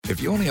If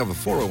you only have a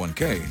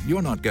 401k,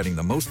 you're not getting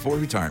the most for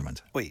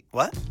retirement. Wait,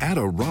 what? Add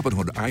a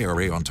Robinhood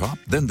IRA on top,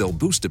 then they'll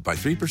boost it by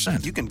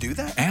 3%. You can do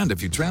that? And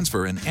if you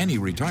transfer in any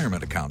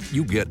retirement account,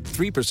 you get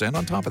 3%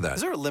 on top of that.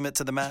 Is there a limit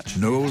to the match?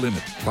 No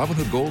limit.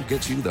 Robinhood Gold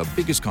gets you the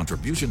biggest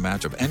contribution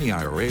match of any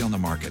IRA on the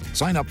market.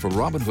 Sign up for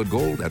Robinhood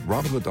Gold at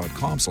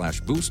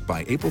Robinhood.com/boost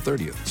by April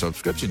 30th.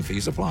 Subscription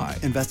fees apply.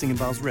 Investing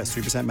involves risk.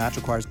 3% match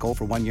requires gold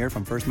for 1 year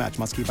from first match.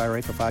 Must keep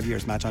IRA for 5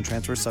 years. Match on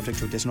transfers subject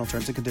to additional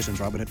terms and conditions.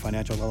 Robinhood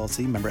Financial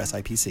LLC, member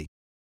SIPC.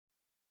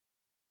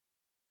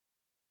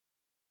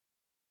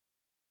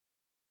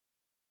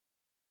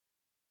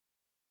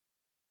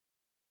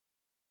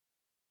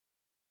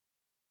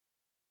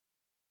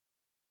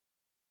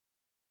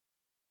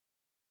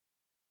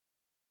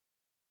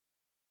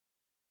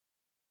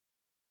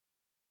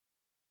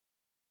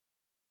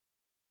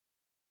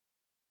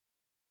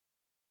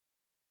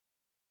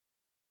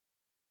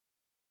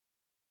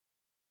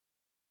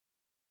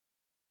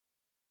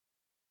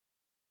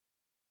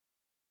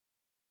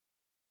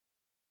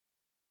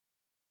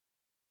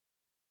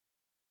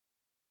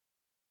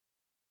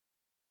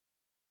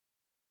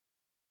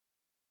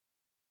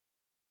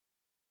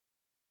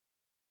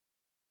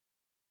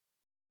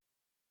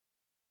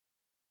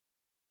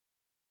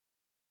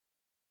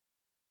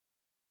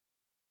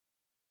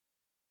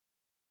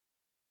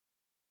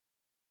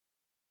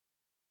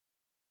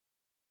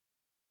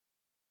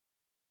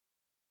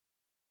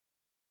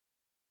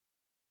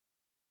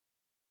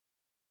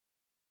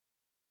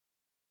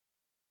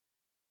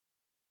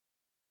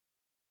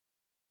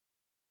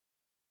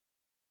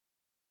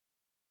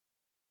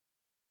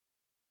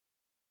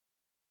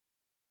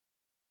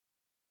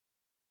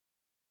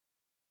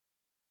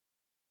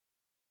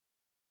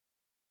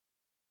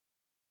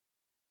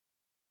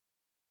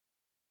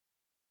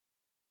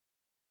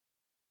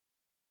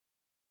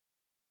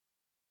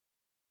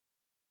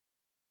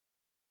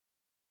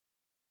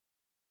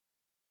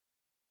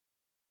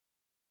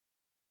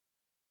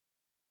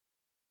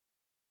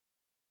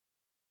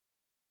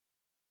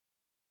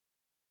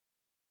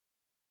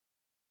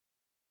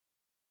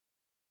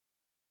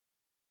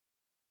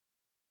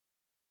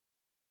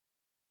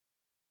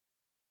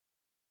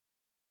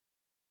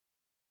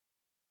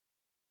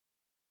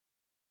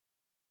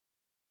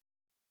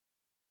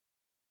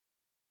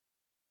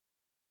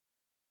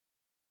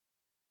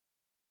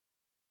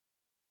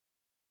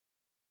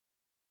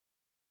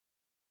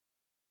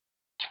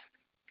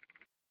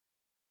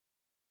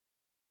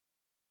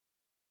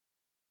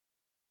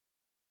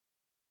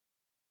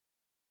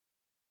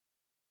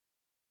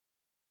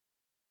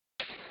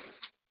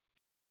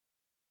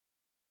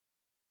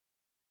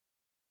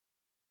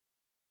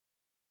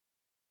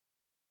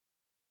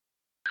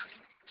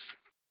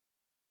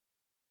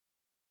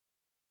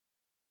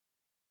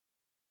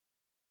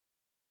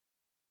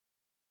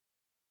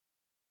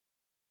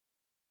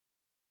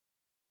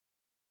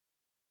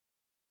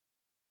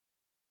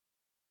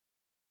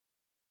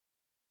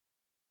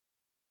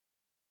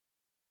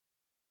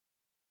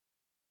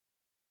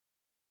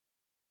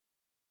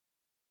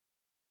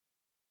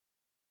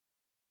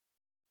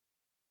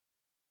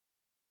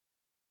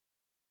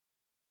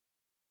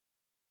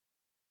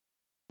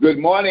 Good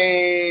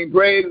morning.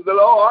 Praise the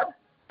Lord.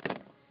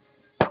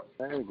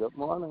 Hey, good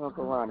morning,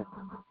 Uncle Ronnie.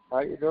 How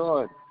you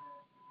doing?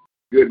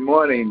 Good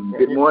morning.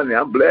 Good morning.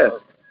 I'm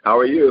blessed. How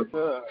are you?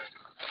 Good.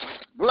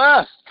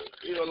 Blessed.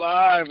 You're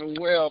alive and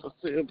well to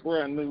see a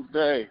brand new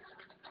day.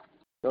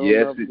 So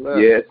Yes.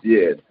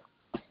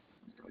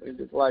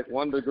 It's like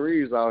 1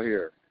 degree out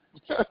here.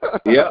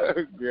 Yeah.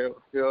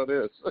 Feel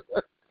this.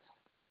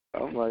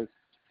 I'm like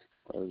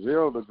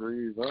 0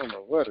 degrees. I don't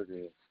know what it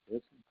is.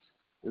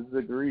 It's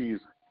degrees.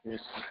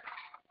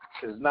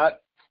 It's not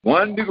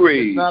 1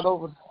 degree. It's not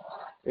over.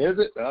 Is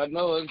it? I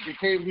know it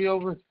can't be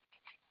over.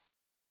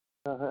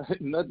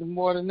 Nothing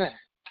more than that.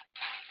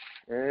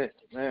 Hey,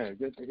 man,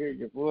 good to hear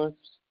your voice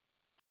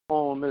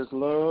on this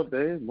love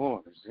day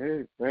morning.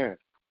 Hey, man.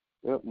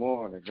 Good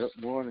morning. Good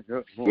morning.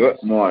 Good morning.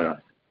 Good morning.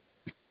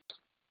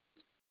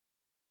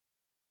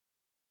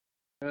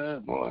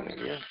 Good morning.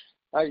 Yeah.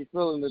 How you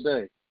feeling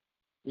today?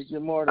 You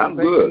get more I'm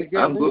good.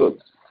 I'm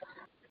good.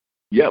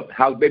 Yep.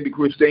 How's baby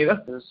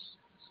Christina? Just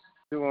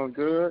doing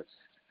good.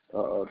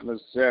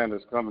 Miss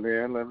Janice coming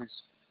in. Let me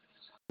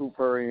scoop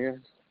her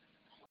in.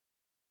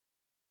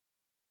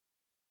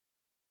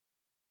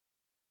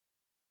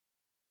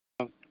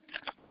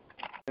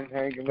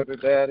 Hanging with her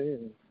daddy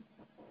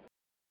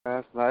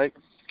last night.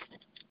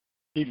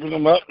 Keeping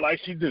them up like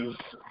she do.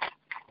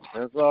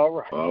 That's all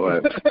right. All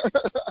right.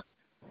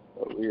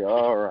 But we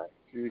all right.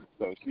 She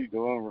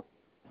doing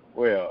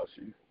well.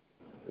 She's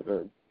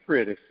her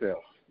pretty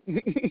self.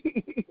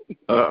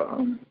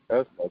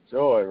 That's my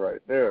joy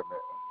right there, man.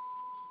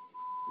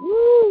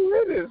 Woo,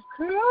 it is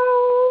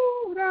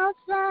cold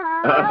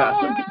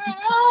outside.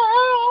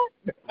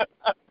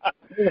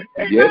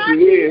 Yes, it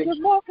is.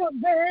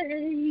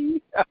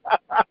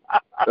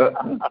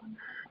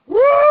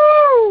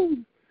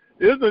 Woo!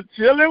 It's a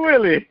chilly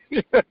willy.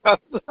 Yeah,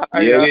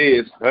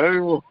 it is.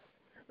 All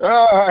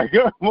right,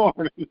 good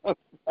morning. I'm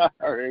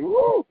sorry.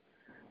 Woo!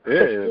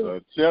 It is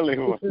a chilly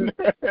one.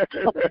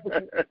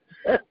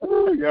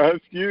 Y'all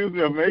excuse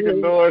me, I'm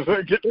making noise.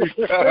 I get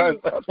these cars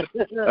out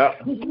there.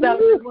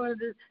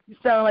 You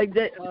sound like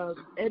that,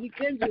 Eddie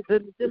Kendrick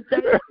in the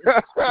Temptations.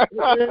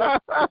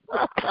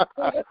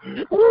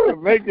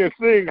 Make you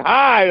sing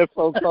high, it's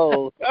so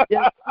cold.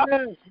 Yes,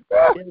 sir.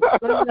 Yes,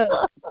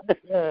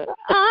 sir.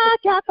 I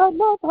got the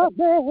love,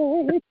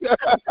 babe.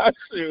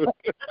 Shoot.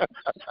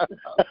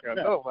 I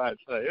know what I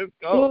say. It's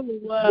cold. Oh,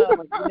 wow.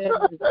 Yes.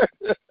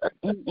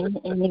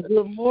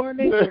 Good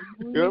morning.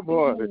 Good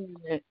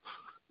morning.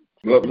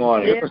 Good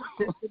morning. Yes,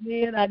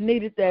 man, I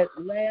needed that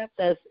laugh,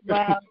 that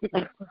smile.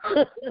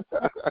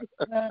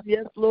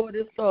 Yes, Lord,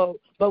 it's so.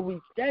 But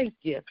we thank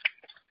you.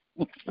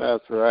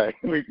 That's right.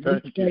 We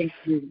thank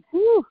you.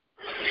 Whew.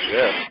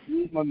 Yeah.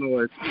 My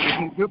noise.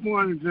 Good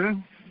morning,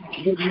 Jen.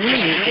 Good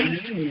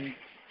morning.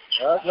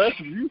 God bless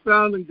you. You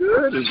sounding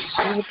good.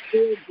 I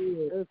feel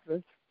good.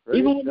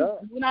 Even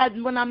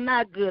when I'm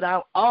not good,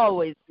 I'm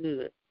always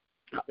good.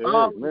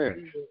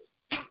 Amen.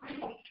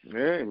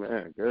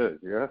 Amen. Good.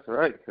 Yeah, that's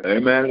right.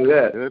 Amen to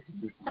that.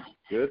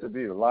 Good to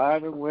be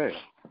alive and well.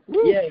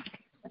 Yes.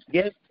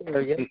 Yes,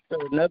 sir. Yes, sir.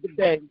 Another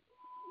day.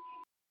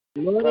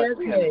 Lord has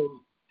made.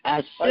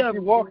 I shall be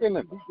walking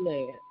be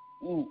glad.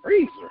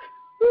 Freezer.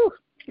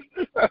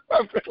 I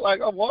feel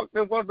like I'm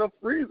walking in one of the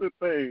freezer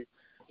things.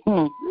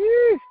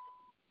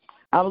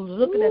 I was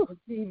looking at the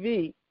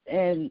TV,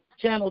 and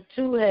Channel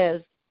 2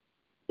 has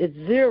it's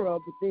 0,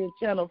 but then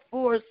Channel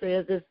 4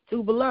 says it's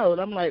 2 below.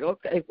 And I'm like,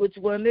 okay, which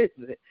one is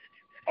it?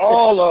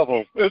 All of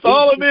them. It's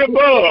all of the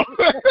above.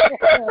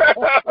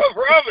 I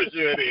promise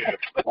you it is.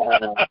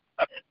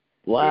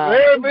 Wow.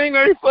 It's everything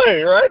they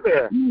say right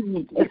there.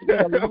 It's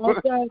been a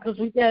long time because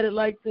we've had it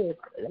like this.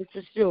 That's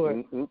for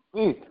sure.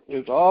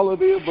 It's all of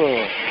the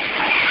above.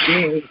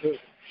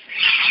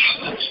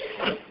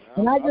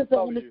 And I just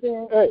don't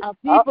understand how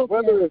people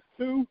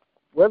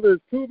whether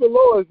it's 2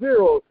 below or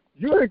 0,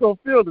 you ain't gonna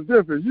feel the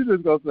difference. You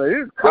just gonna say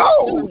it's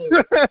cold.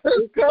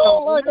 It's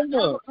cold like a mug. I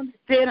don't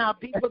understand how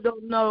people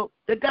don't know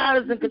that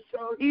God is in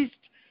control.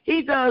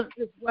 He does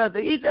this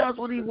weather. He does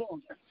what He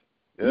wants.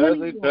 Yes,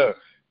 He does.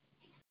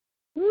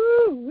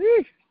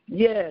 Woo-wee.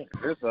 Yeah.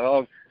 It's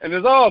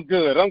all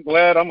good. I'm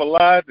glad I'm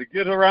alive to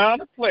get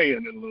around and play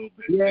in it a little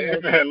bit. Yes.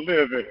 Amen.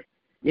 Live in it.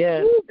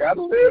 Yeah.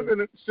 Gotta live in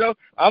it. So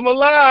I'm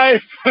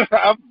alive.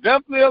 I'm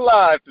definitely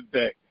alive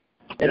today.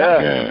 And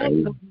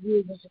I'm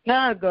in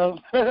Chicago.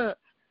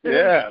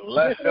 Yeah,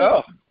 let's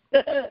go.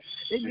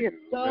 It gets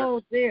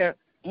cold there.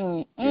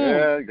 Yeah.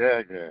 Yeah.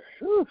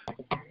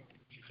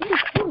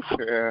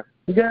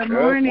 Good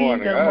morning.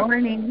 Good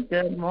morning.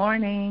 Good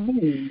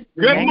morning.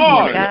 Good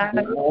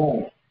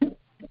morning.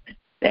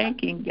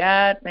 Thanking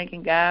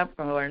God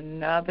for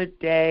another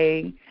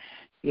day.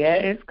 Yeah,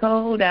 it's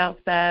cold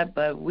outside,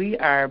 but we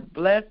are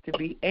blessed to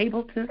be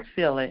able to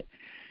feel it.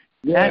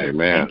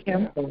 Amen. Thank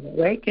Him for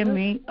waking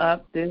me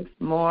up this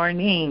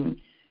morning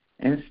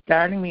and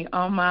starting me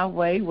on my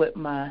way with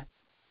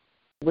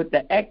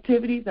the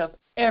activities of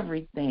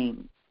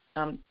everything.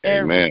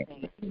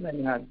 Everything,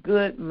 even a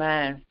good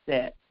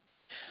mindset,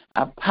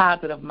 a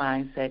positive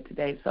mindset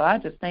today. So I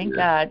just thank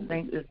God. I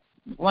think it's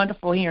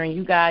wonderful hearing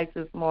you guys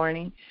this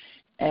morning.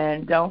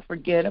 And don't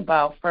forget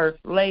about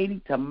First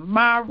Lady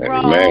tomorrow.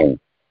 Amen.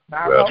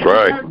 That's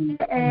right.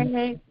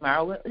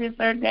 Tomorrow is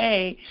her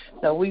day.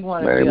 So we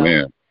want to be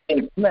a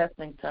big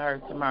blessing to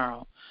her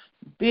tomorrow.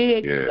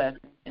 Big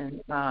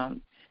blessing.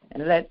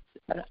 And let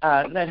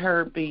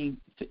her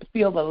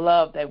feel the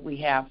love that we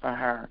have for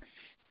her.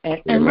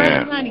 And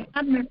Reverend Lonnie,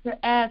 I meant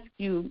to ask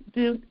you,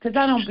 because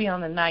I don't be on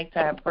the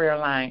nighttime prayer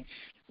line.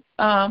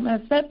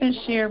 Has that been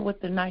shared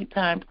with the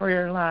nighttime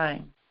prayer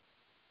line?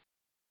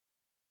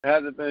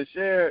 Has it been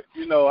shared?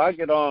 I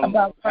get on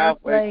about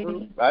halfway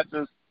through.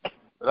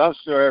 I'm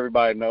sure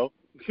everybody knows.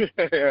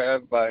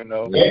 Everybody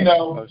knows. Yeah.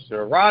 I'm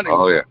sure Ronnie.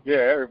 Oh, yeah. Yeah,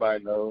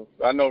 everybody knows.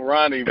 I know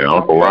Ronnie. Yeah,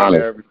 Uncle Ronnie.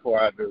 There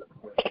before I do.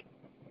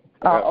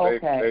 Oh,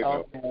 okay,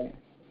 okay.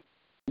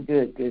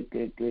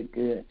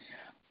 Good.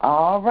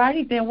 All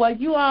righty then. Well,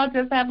 you all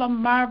just have a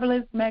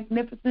marvelous,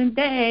 magnificent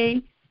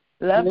day.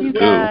 Love you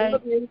guys.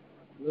 Love you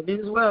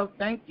as well.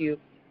 Thank you.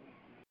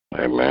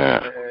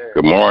 Amen.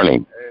 Good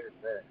morning.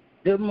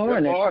 Good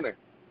morning. Good morning.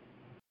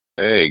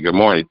 Hey, good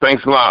morning.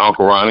 Thanks a lot,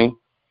 Uncle Ronnie.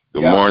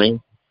 Good morning,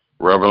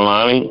 Reverend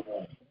Lonnie.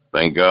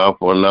 Thank God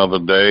for another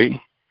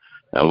day.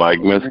 And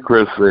like Miss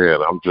Chris said,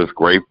 I'm just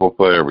grateful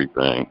for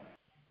everything.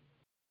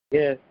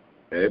 Yes.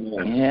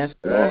 Amen. Yes,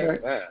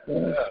 Lord. Amen.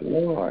 Yes,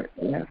 Lord.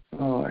 Yes,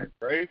 Lord.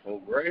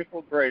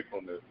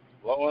 Gratefulness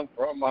flowing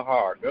from my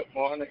heart. Good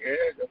morning,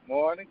 Ed. Good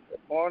morning. Good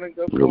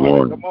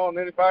morning. Come on,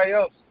 anybody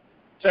else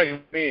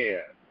checking in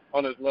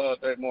on this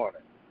Love Day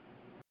morning?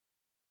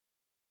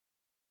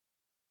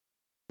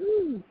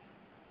 You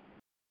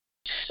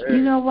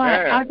know what?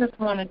 I just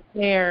want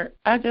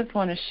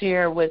to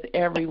share with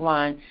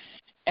everyone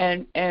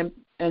and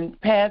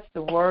pass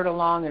the word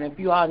along. And if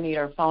you all need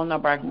her phone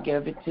number, I can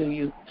give it to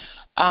you.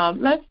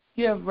 Let's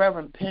give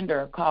Reverend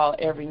Pender a call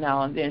every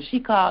now and then. She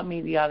called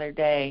me the other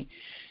day,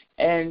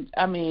 and,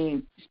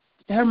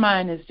 her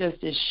mind is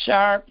just as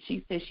sharp.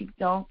 She says she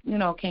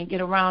can't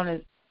get around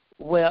as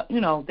well,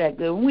 that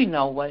good. We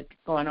know what's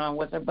going on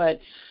with her, but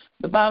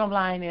the bottom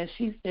line is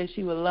she says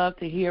she would love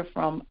to hear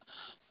from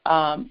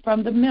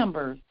the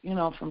members,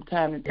 from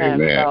time to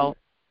time. Amen. So,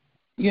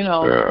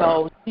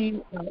 so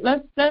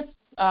let's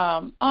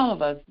all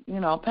of us,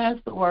 pass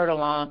the word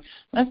along.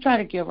 Let's try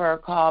to give her a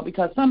call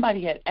because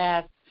somebody had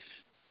asked,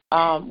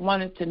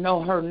 wanted to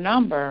know her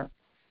number,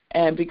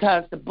 and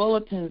because the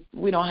bulletins,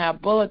 we don't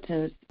have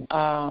bulletins.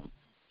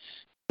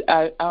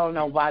 I don't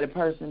know why the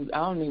person, I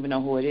don't even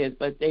know who it is,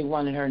 but they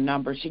wanted her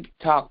number. She could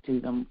talk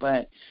to them,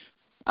 but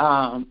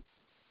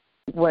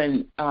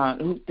when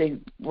they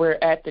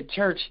were at the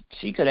church,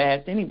 she could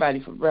ask anybody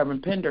for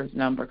Reverend Pender's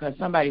number because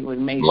somebody would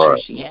make sure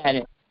she had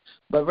it.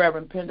 But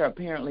Reverend Pender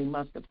apparently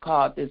must have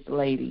called this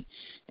lady,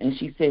 and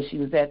she said she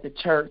was at the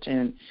church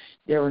and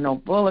there were no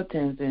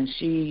bulletins, and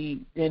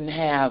she didn't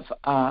have,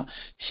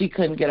 she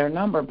couldn't get her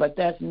number. But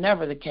that's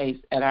never the case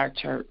at our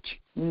church.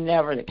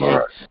 Never the case.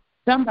 Right.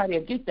 Somebody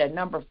will get that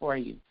number for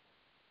you.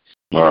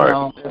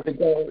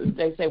 If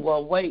they say,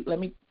 well, wait, let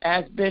me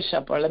ask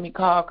Bishop, or let me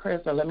call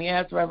Chris, or let me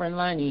ask Reverend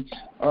Lonnie,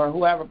 or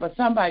whoever. But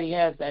somebody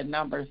has that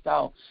number.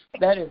 So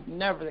that is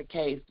never the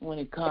case when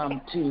it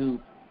comes to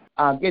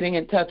getting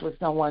in touch with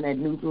someone at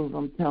New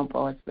Jerusalem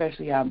Temple,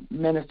 especially our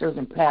ministers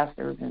and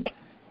pastors and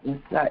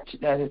such.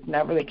 That is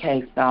never the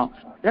case. So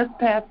just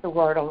pass the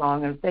word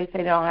along. And if they say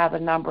they don't have a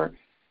number,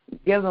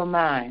 give them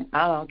mine.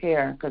 I don't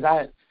care, because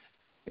I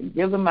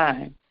give them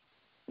mine.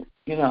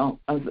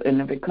 And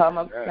if it comes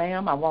up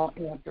spam, I won't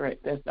answer it.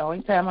 That's the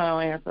only time I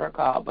don't answer a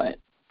call. But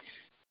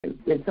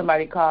if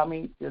somebody call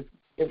me,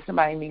 if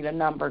somebody need a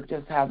number,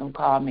 just have them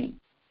call me.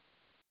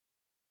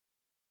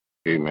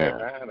 Amen.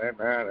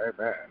 Amen.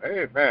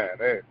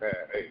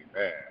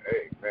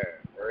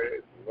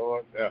 Praise the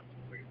Lord.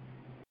 Definitely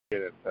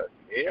get in touch.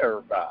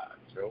 Everybody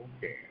sure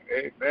can.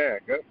 Amen.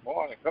 Good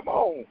morning. Come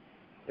on.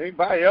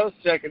 Anybody else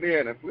checking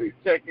in? And please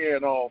check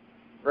in on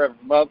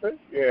Reverend Mother.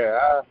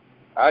 Yeah,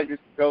 I used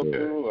to go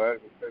through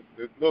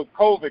the little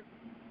COVID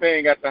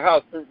thing at the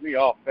house threw me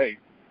off base.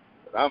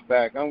 But I'm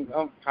back. I'm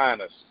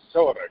kind of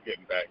sort of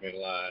getting back in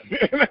line.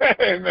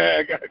 Amen.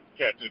 I got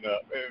catching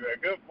up. Amen.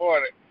 Good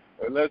morning.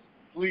 But let's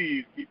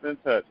please keep in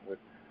touch with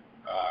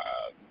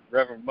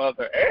Reverend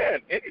Mother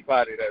and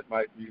anybody that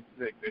might be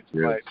sick. That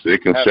you might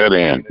sick and set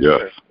in.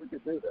 Yes. We can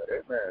do that.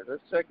 Amen.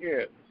 Let's check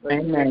in.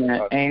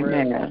 Amen.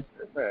 Amen.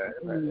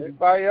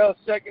 Anybody else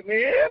checking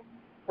in?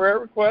 Prayer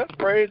request,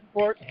 praise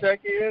report,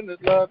 check in this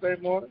Love Day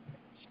morning.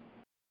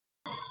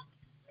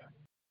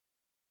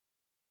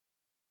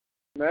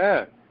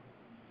 Amen.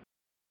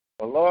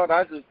 Well, Lord,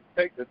 I just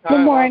take the time.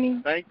 Good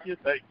morning. Thank you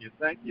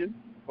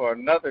for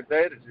another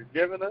day that you've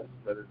given us,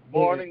 for this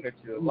morning that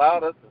you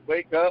allowed us to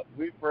wake up.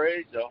 We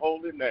praise your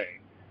holy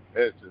name.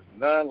 There's just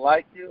none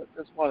like you. I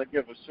just want to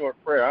give a short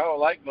prayer. I don't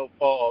like no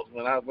pause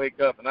when I wake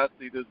up and I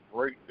see this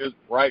bright,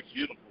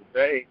 beautiful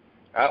day.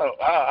 I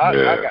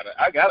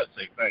gotta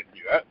say thank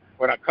you.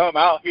 When I come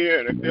out here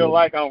and it feel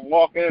like I'm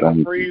walking in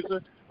a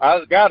freezer, I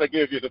just got to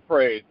give you the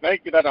praise.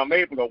 Thank you that I'm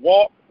able to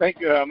walk. Thank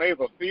you that I'm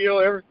able to feel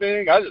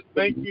everything. I just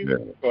thank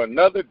you for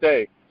another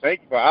day.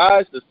 Thank you for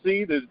eyes to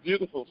see this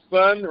beautiful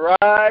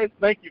sunrise.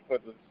 Thank you for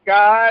the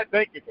sky.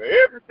 Thank you for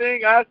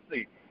everything I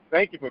see.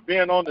 Thank you for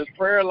being on this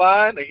prayer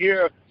line to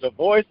hear the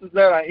voices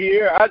that I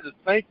hear. I just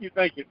thank you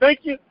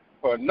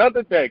for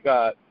another day,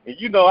 God.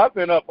 And I've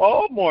been up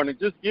all morning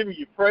just giving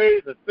you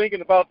praise and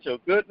thinking about your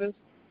goodness,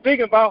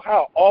 thinking about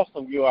how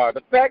awesome you are.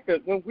 The fact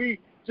that when we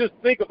just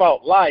think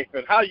about life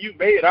and how you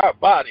made our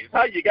bodies,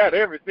 how you got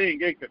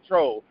everything in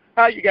control,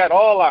 how you got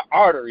all our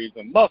arteries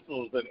and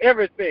muscles and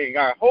everything,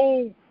 our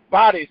whole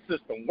body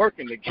system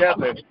working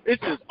together.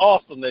 It's just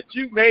awesome that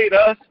you made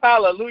us,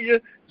 hallelujah,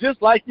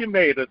 just like you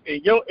made us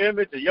in your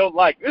image and your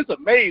likeness. It's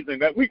amazing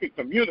that we can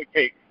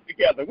communicate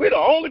together. We're the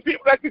only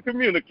people that can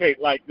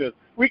communicate like this.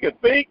 We can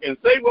think and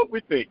say what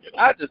we're thinking.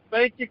 I just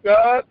thank you,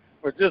 God,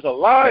 for just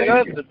allowing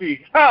us to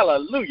be,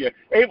 hallelujah,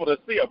 able to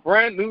see a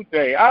brand new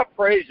day. I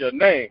praise your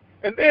name.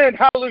 And then,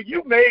 hallelujah,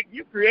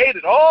 you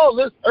created all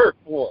this earth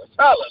for us.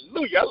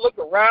 Hallelujah. I look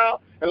around,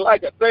 and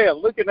like I say, I'm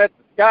looking at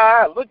the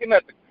sky, looking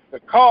at the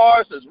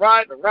cars that's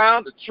riding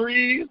around, the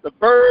trees, the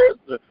birds,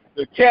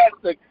 the cats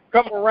that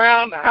come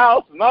around the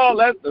house and all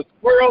that, the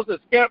squirrels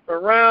that scamper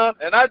around,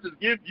 and I just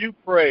give you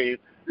praise.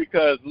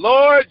 Because,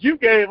 Lord, you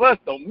gave us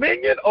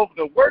dominion over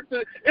the works.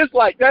 It's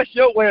like that's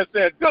your way of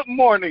saying, good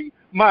morning,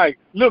 my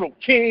little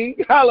king.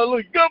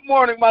 Hallelujah. Good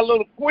morning, my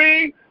little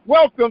queen.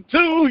 Welcome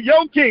to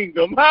your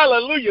kingdom.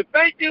 Hallelujah.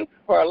 Thank you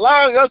for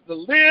allowing us to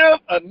live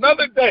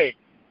another day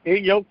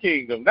in your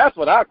kingdom. That's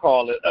what I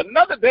call it.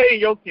 Another day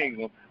in your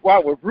kingdom.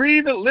 While we're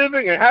breathing,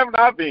 living, and having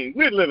our being,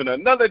 we're living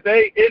another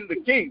day in the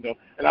kingdom.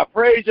 And I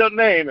praise your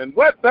name. And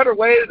what better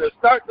way to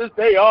start this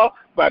day off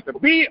but to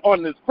be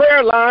on this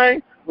prayer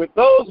line with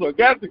those who are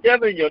gathered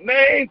together in your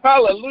name.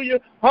 Hallelujah.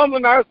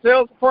 Humbling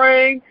ourselves,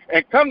 praying,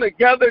 and come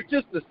together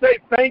just to say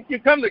thank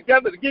you. Come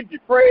together to give you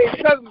praise.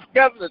 Come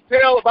together to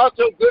tell about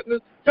your goodness.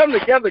 Come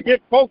together to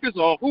get focused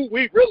on who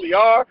we really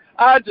are.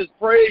 I just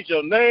praise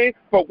your name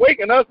for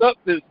waking us up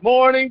this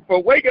morning,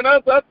 for waking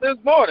us up this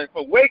morning,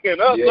 for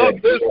waking us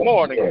up this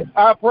morning.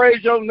 I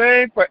praise your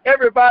name for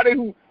everybody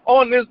who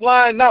on this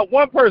line, not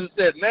one person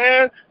said,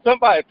 man,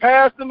 somebody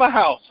passed in my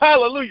house.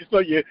 Hallelujah. So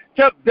you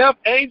kept deaf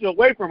angel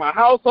away from my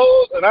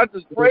household, and I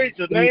just praise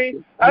your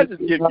name. I just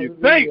give you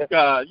thanks,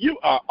 God. You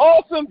are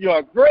awesome. You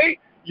are great.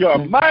 You are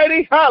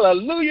mighty.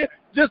 Hallelujah.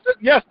 Just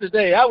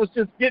yesterday, I was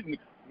just getting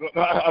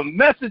a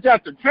message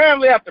after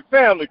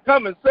family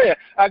come and say,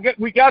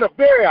 we got to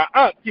bury our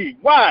auntie.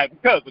 Why?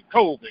 Because of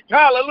COVID.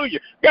 Hallelujah.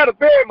 Got to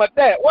bury my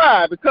dad.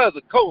 Why? Because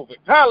of COVID.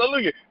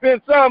 Hallelujah.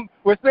 Then some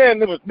were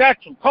saying it was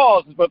natural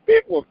causes, but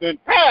people have been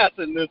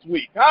passing this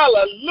week.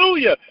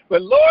 Hallelujah.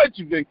 But Lord,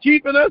 you've been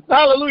keeping us.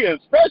 Hallelujah.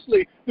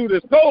 Especially through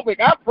this COVID.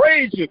 I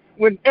praise you.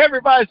 When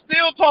everybody's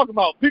still talking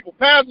about people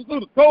passing through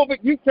the COVID,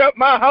 you kept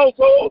my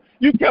household.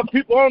 You kept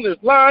people on this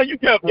line. You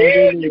kept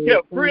Ian. You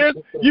kept Chris.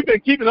 You've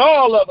been keeping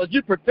all of us.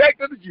 You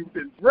protected us. You've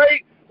been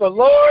great. So,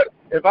 Lord,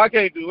 if I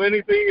can't do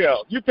anything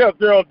else, you kept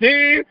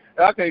Geraldine,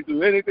 and I can't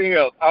do anything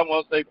else, I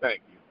want to say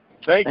thank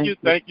you.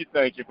 Thank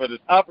you for this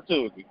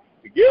opportunity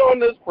to get on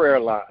this prayer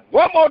line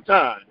one more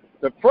time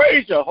to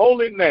praise your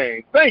holy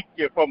name. Thank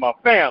you for my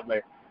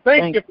family.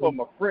 Thank you for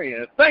my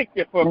friends. Thank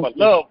you for my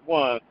loved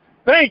ones.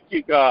 Thank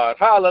you, God.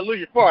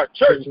 Hallelujah, for our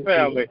church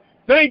family.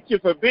 Thank you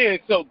for being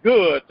so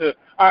good to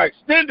our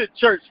extended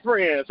church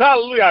friends.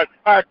 Hallelujah,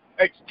 our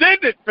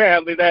extended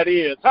family, that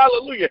is.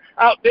 Hallelujah,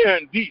 out there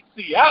in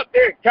D.C., out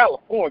there in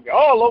California,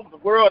 all over the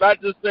world. I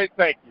just say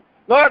thank you.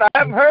 Lord, I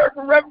haven't heard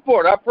from Reverend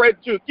Porter. I pray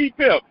that you'll keep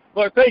him.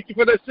 Lord, thank you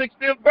for the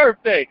 60th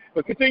birthday,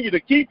 but continue to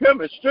keep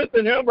him and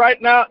strengthen him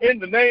right now in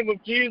the name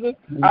of Jesus.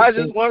 I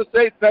just want to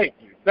say thank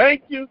you.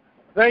 Thank you,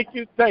 thank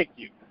you, thank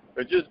you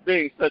for just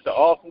being such an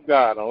awesome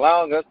God and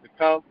allowing us to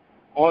come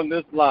on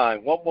this line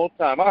one more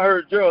time. I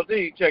heard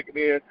Geraldine checking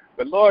in,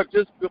 but Lord,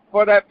 just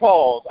for that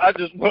pause, I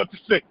just want to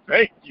say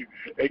thank you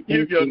and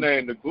give your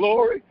name the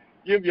glory,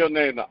 give your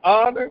name the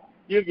honor,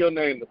 give your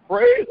name the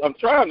praise. I'm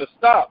trying to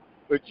stop,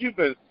 but you've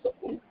been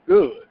so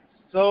good,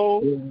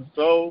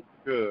 so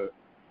good.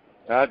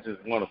 I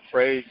just want to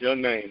praise your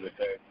name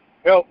today.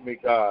 Help me,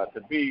 God,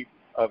 to be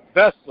a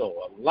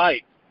vessel, a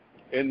light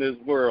in this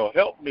world.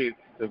 Help me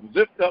to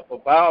lift up a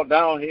bowed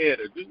down head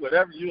and do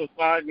whatever you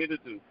assign me to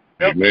do.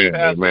 Help me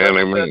pass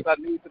whatever steps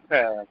I need to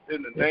pass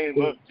in the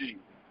name of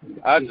Jesus.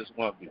 I just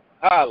want you.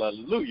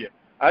 Hallelujah.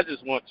 I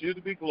just want you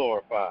to be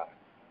glorified.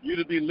 You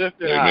to be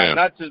lifted high,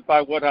 not just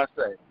by what I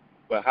say,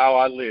 but how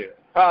I live.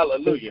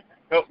 Hallelujah.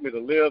 Help me to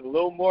live a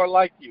little more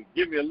like you.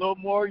 Give me a little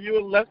more of you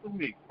and less of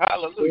me.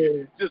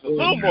 Hallelujah. Just a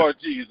little more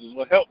Jesus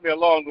will help me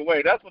along the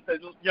way. That's what that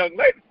young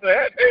lady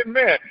said.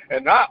 Amen.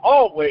 And I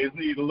always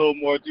need a little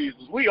more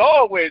Jesus. We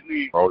always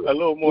need a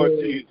little more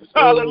Jesus.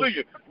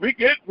 Hallelujah. We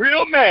get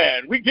real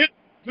mad.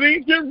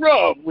 Things get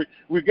rough.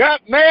 We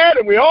got mad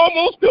and we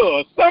almost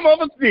cussed. Some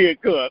of us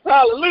did cuss.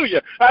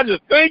 Hallelujah. I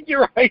just thank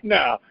you right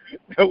now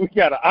that we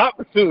got an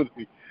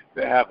opportunity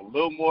to have a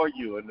little more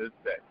you in this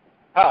day.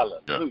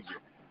 Hallelujah.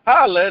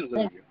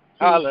 Hallelujah.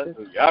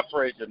 Hallelujah. I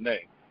praise your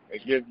name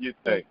and give you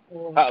thanks.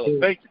 Hallelujah.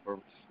 Thank you for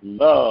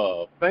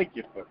love. Thank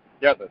you for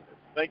togetherness.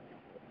 Thank you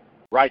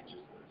for righteousness.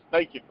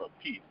 Thank you for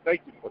peace.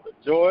 Thank you for the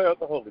joy of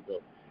the Holy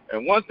Ghost.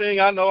 And one thing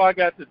I know I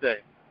got today,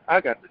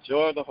 I got the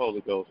joy of the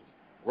Holy Ghost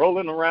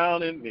rolling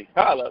around in me.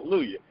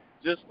 Hallelujah.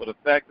 Just for the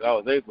fact that I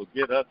was able to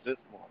get up this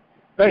morning.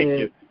 Thank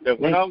you that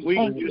when I'm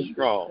weak, you're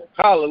strong.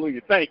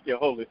 Hallelujah. Thank you,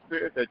 Holy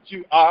Spirit, that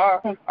you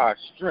are our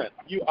strength.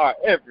 You are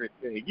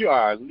everything. You are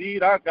our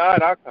lead, our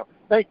God, our comfort.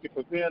 Thank you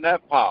for being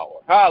that power.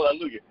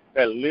 Hallelujah.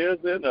 That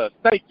lives in us.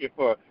 Thank you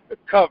for the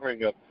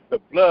covering of the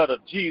blood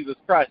of Jesus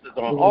Christ is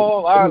on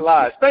all our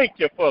lives. Thank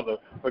you for the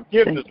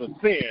forgiveness of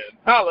sin.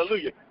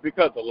 Hallelujah.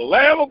 Because the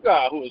Lamb of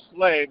God who was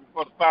slain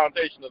before the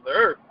foundation of the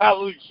earth,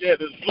 hallelujah, shed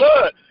his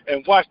blood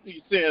and washed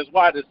these sins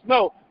white as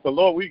snow. So,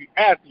 Lord, we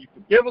ask you,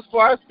 forgive us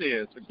for our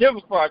sins. Forgive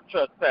us for our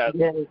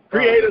trespasses.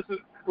 Create us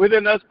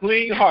within us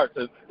clean hearts.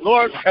 And,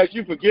 Lord, as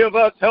you forgive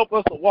us, help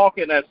us to walk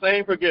in that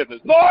same forgiveness.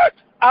 Lord,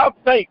 I'm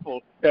thankful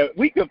that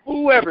we can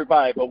fool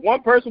everybody, but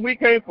one person we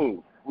can't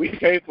fool. We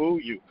can't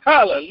fool you.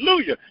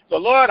 Hallelujah. So,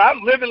 Lord,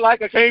 I'm living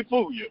like I can't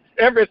fool you.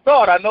 Every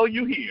thought I know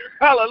you hear.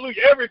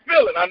 Hallelujah. Every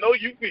feeling I know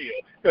you feel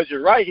because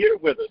you're right here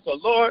with us. So,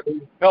 Lord,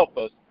 help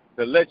us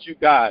to let you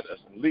guide us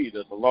and lead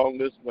us along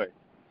this way.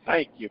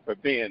 Thank you for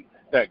being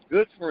that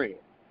good friend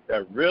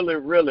that really,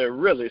 really,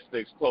 really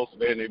sticks closer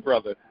to any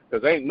brother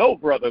because ain't no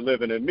brother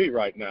living in me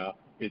right now.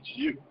 It's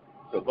you.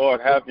 So,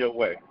 Lord, have your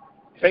way.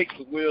 Take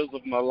the wheels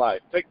of my life.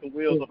 Take the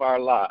wheels of our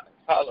lives.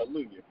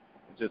 Hallelujah.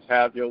 Just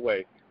have your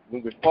way.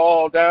 When we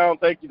fall down,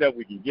 thank you that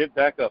we can get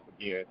back up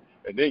again.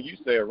 And then you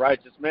say a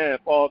righteous man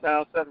fall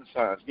down 7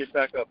 times, get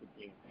back up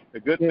again.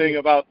 The good thing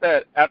about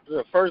that, after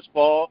the first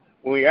fall,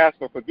 when we ask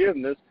for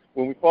forgiveness,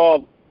 when we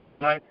fall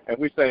and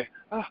we say,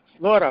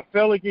 Lord, I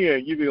fell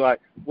again. You be like,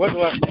 what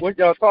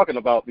y'all talking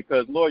about?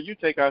 Because, Lord, you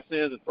take our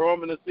sins and throw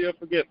them in the sea of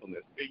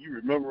forgetfulness, and you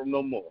remember them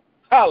no more.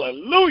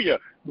 Hallelujah.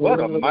 What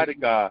a mighty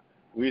God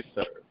we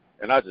serve.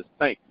 And I just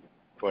thank you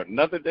for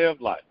another day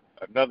of life,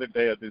 another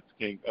day of your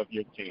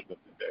kingdom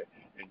today.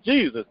 In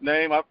Jesus'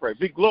 name I pray.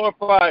 Be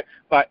glorified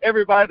by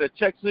everybody that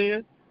checks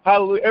in.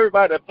 Hallelujah.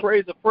 Everybody that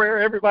prays a prayer,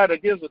 everybody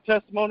that gives a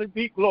testimony,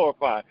 be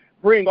glorified.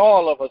 Bring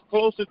all of us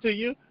closer to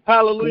you.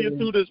 Hallelujah.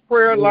 Through this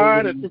prayer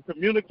line and through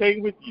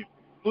communicating with you.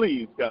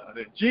 Please, God.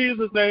 In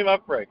Jesus' name I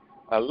pray.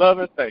 I love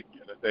and thank you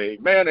today.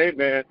 Amen,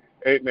 amen,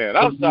 amen.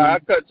 I'm sorry. I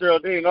cut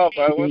Geraldine off.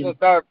 I wasn't going to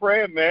start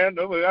praying, man.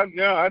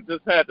 I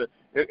just had to.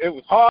 It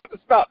was hard to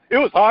stop. It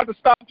was hard to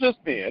stop just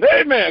then.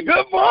 Amen.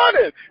 Good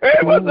morning. Hey,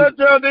 what's up,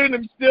 Geraldine?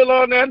 I'm still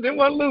on there. Didn't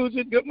want to lose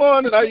you. Good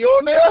morning. Are you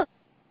on there?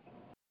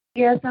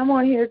 Yes, I'm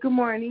on here. Good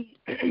morning.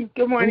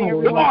 Good morning,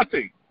 everyone. Good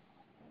morning.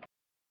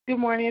 Good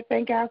morning.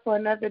 Thank God for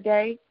another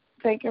day.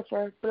 Thank you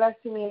for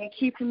blessing me and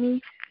keeping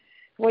me,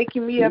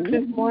 waking me up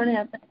this morning.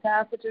 I thank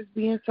God for just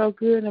being so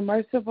good and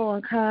merciful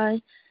and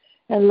kind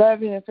and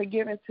loving and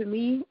forgiving to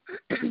me.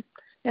 And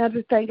I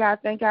just thank God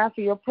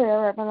for your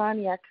prayer, Reverend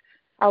Lonnie.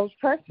 I was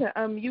pressing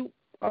unmute,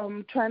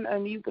 trying to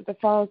unmute with the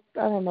phone.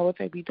 I don't know what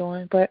they be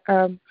doing, but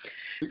so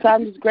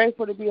I'm just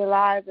grateful to be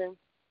alive and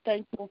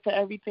thankful for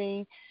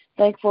everything.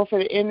 Thankful for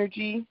the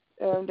energy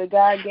that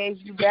God gave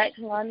you back,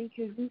 Lonnie,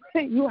 because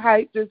you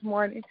hyped this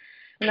morning,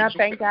 and I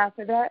thank God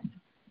for that.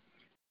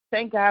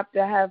 Thank God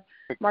to have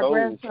my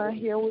grandson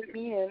here with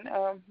me and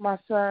my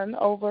son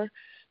over.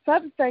 So I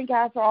just thank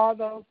God for all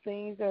those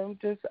things, and I'm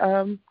just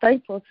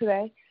thankful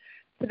today.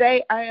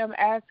 Today I am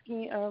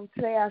asking.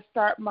 Today I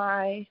start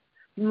my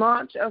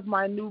launch of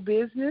my new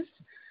business.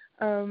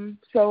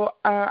 So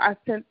I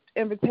sent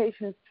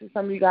invitations to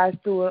some of you guys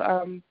through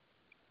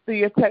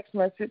your text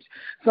message.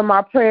 So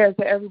my prayers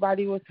that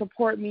everybody would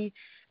support me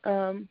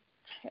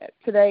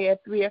today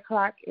at 3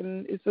 o'clock,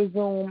 and it's a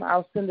Zoom.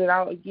 I'll send it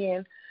out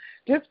again.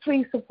 Just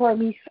please support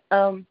me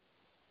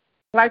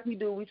like we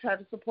do. We try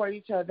to support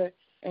each other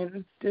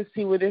and just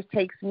see where this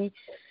takes me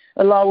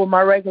along with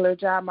my regular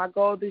job. My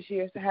goal this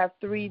year is to have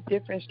 3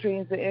 different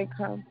streams of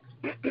income,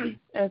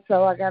 and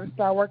so I got to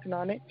start working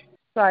on it.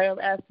 So I am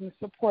asking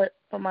support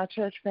from my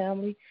church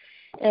family.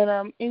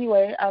 And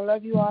anyway, I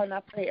love you all, and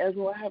I pray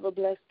everyone have a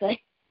blessed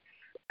day.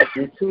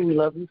 You too. We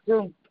love you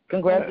too.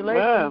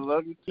 Congratulations. Amen.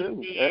 Love you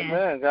too.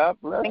 Amen. God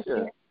bless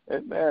you.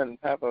 Amen.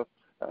 Have a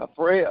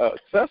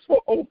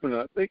successful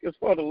opener. I think it's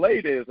for the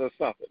ladies or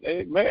something.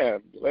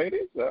 Amen.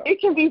 Ladies. It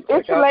can be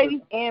for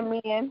ladies and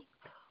men.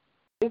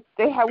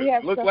 We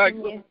have look stuff like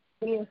for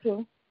men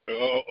too.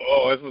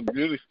 Oh, it's some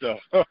beauty stuff.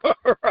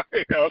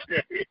 Right.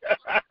 Okay.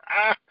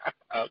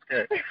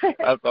 Okay.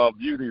 That's all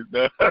beauty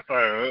stuff.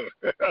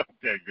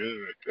 Okay.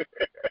 Good.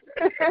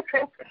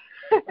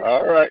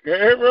 All right.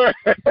 Hey, I was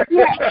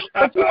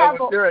going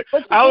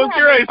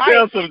to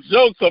tell some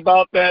jokes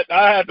about that.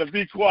 I had to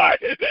be quiet.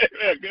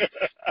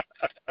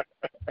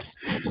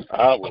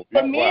 I will be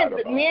quiet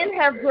about men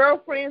have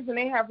girlfriends and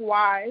they have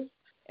wives,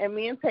 and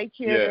men take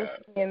care of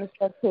their and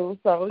stuff too.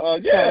 So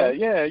you're right.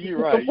 You're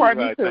right.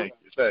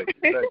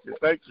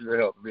 Thank you for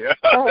helping me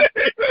out.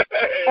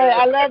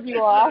 I love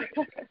you all.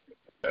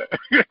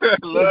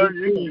 Love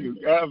you.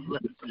 God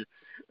bless you.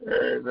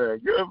 Amen.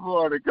 Good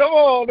morning. Come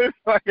on,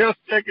 everybody else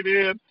checking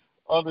in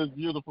on this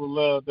beautiful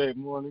Love Day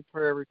morning.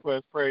 Prayer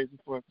request, praise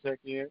before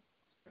checking in.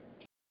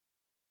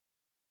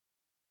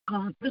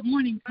 Good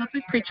morning,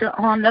 Puppet Preacher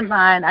on the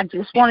line. I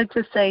just wanted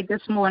to say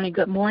this morning,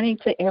 good morning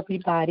to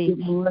everybody. Good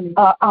morning.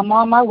 I'm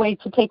on my way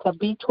to take a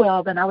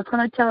B12, and I was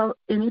going to tell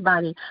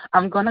anybody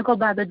I'm going to go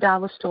by the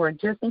dollar store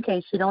just in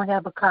case you don't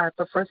have a card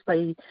for First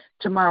Lady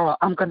tomorrow.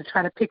 I'm going to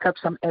try to pick up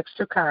some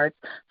extra cards.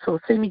 So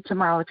see me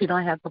tomorrow if you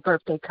don't have a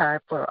birthday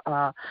card for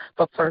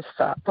First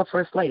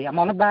Lady. I'm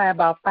going to buy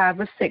about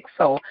 5 or 6.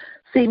 So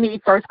see me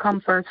first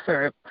come, first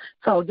serve.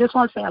 So just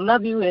want to say I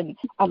love you, and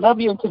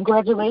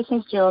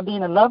congratulations,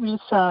 Geraldine. I love you,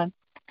 son.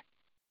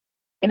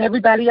 And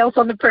everybody else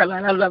on the prayer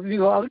line, I love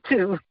you all,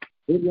 too.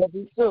 We love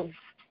you, too.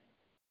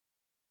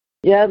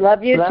 Yeah,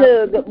 love you,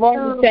 too. Good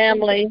morning,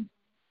 family.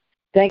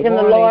 Thanking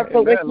the Lord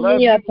for waking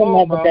me up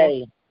another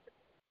day.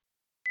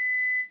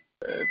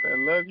 I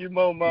love you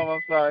more, Mama.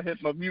 I'm sorry, I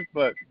hit my mute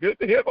button. Good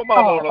to hear my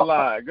mama on the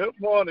line. Good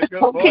morning,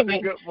 good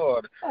morning, good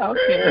morning.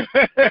 Okay.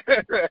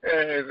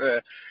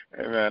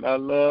 Amen. I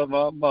love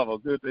my mama.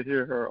 Good to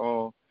hear her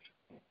on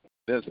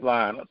this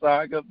line. I'm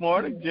sorry, good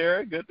morning,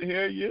 Jerry. Good to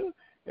hear you.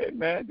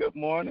 Amen. Good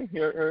morning.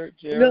 Jerry.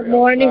 Good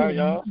morning. Sorry,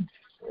 y'all.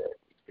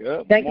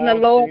 Thanking the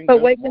Lord for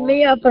waking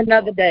me up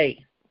another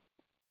day.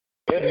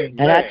 Amen.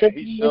 And I just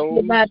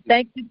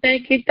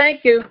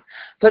thank you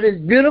for this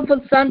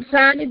beautiful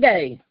sunshiny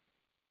day.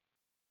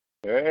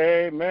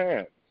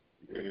 Amen.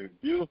 It's a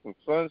beautiful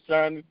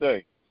sunshiny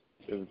day.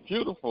 It's a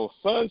beautiful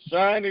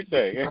sunshiny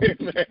day.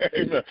 Amen.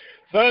 Amen.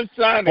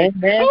 Sunshiny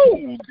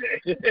cold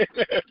day.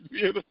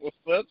 Beautiful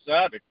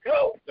sunshiny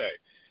cold day.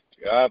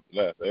 God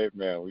bless.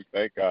 Amen. We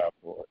thank God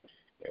for it.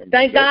 Amen.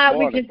 Thank God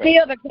we can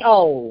feel the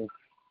cold.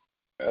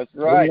 That's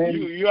right.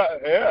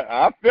 Yeah,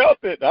 I felt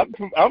it.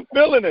 I'm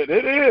feeling it.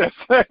 It is.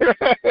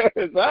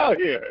 It's out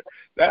here.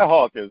 That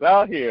hawk is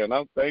out here, and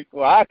I'm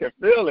thankful. I can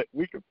feel it.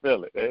 We can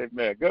feel it.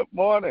 Amen. Good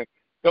morning.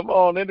 Come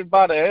on,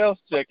 anybody else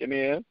checking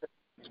in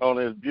on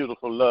this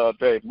beautiful love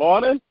day?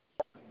 Morning.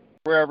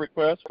 Prayer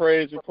requests,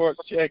 praise reports,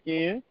 check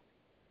in.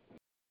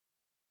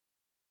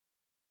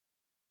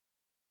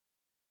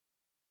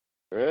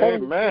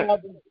 Amen.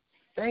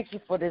 Thank you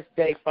for this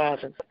day,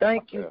 Father.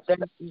 Thank you,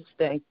 thank you,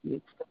 thank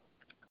you.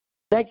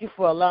 Thank you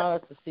for allowing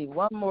us to see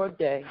one more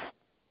day.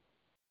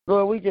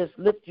 Lord, we just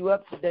lift you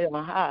up today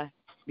on high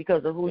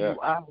because of who you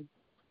are.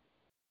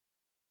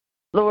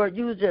 Lord,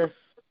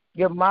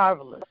 you're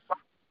marvelous.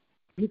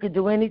 You can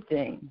do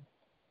anything.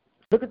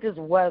 Look at this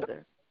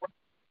weather.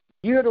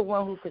 You're the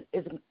one who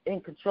is in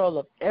control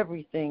of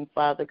everything,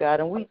 Father God,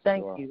 and we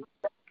thank you.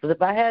 Because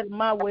if I had it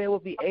my way, it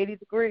would be 80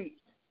 degrees.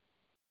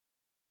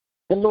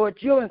 But, Lord,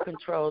 you're in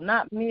control,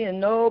 not me and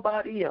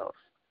nobody else.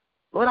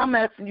 Lord, I'm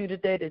asking you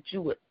today that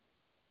you would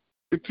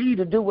continue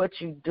to do what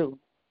you do,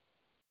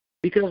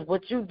 because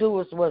what you do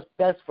is what's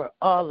best for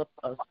all of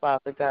us,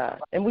 Father God.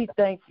 And we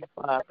thank you,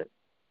 Father.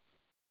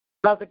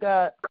 Father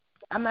God,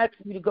 I'm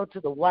asking you to go to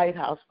the White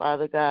House,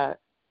 Father God.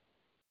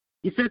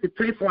 You said to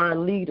pray for our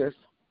leaders.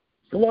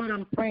 So, Lord,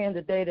 I'm praying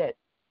today that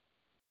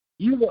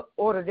you will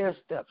order their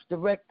steps,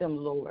 direct them,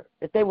 Lord,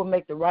 that they will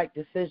make the right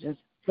decisions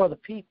for the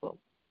people.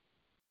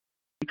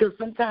 Because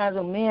sometimes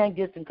a man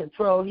gets in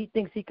control, he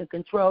thinks he can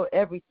control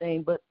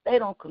everything, but they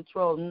don't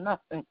control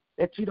nothing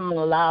that you don't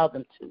allow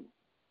them to.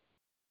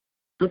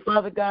 So,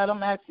 Father God,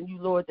 I'm asking you,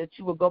 Lord, that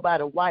you will go by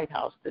the White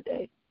House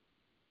today.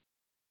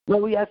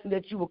 Lord, we asking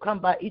that you will come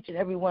by each and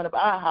every one of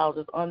our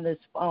houses on this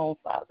phone,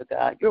 Father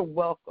God. You're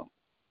welcome.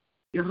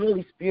 Your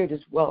Holy Spirit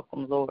is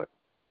welcome, Lord.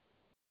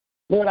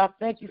 Lord, I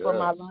thank you for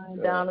my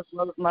lying down as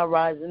well as my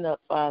rising up,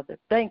 Father.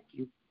 Thank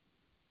you.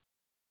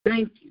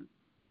 Thank you.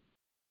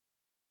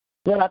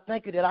 Lord, I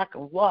thank you that I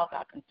can walk,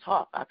 I can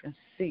talk, I can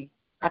see,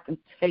 I can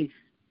taste.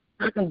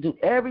 I can do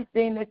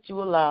everything that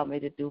you allow me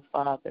to do,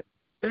 Father.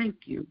 Thank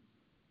you.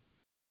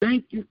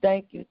 Thank you,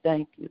 thank you,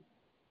 thank you.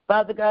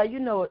 Father God, you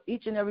know what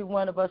each and every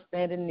one of us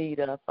stand in need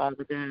of,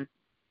 Father God.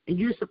 And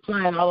you're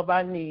supplying all of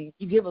our needs.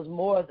 You give us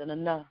more than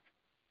enough.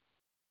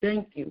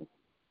 Thank you.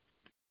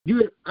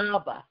 You're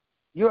Abba.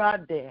 You're our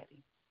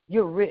daddy.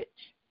 You're rich.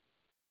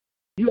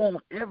 You own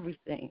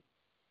everything.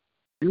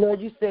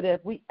 Lord, you said that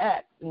if we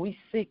ask and we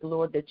seek,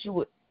 Lord, that you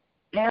would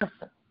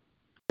answer.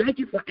 Thank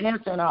you for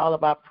answering all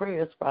of our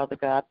prayers, Father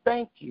God.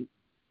 Thank you.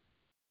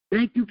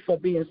 Thank you for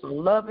being so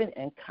loving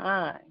and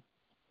kind.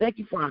 Thank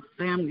you for our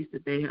families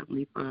today,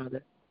 Heavenly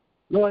Father.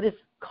 Lord, it's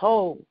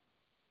cold,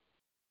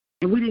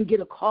 and we didn't get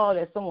a call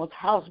that someone's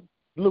house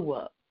blew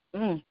up.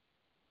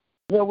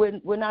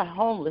 Lord, we're not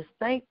homeless.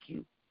 Thank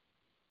you.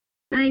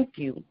 Thank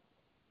you.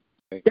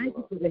 Thank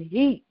you for the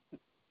heat.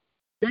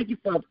 Thank you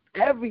for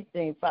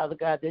everything, Father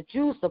God, that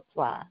you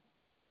supply.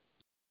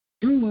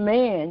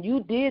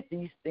 You did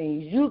these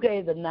things. You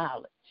gave the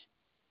knowledge,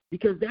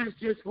 because that's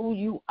just who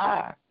you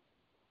are.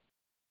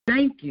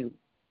 Thank you.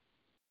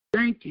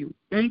 Thank you.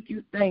 Thank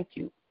you. Thank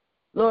you.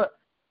 Lord,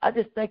 I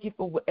just thank you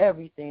for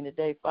everything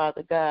today,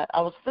 Father God.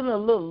 I was feeling a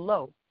little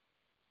low,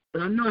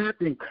 but I know I have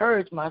to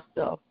encourage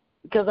myself,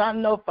 because I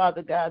know,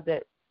 Father God,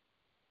 that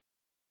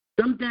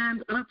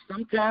sometimes up,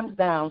 sometimes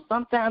down.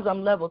 Sometimes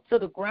I'm level to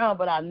the ground,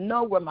 but I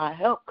know where my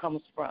help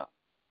comes from.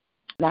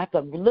 And I have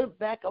to look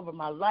back over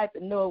my life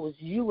and know it was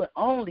you and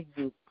only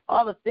you.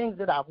 All the things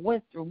that I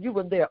went through, you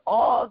were there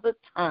all the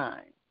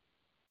time.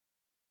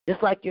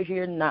 Just like you're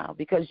here now,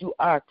 because you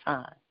are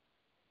time.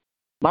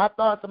 My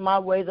thoughts and my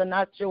ways are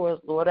not yours,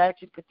 Lord. I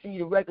ask you to continue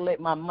to regulate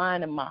my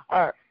mind and my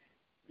heart.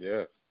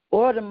 Yes.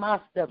 Order my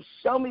steps.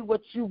 Show me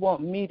what you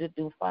want me to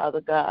do,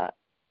 Father God.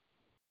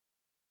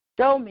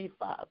 Show me,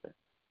 Father.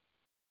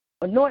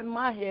 Anoint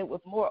my head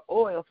with more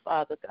oil,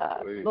 Father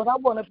God. Please. Lord, I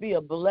want to be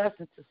a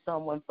blessing to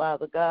someone,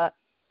 Father God.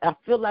 I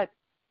feel like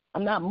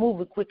I'm not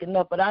moving quick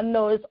enough, but I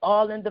know it's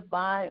all in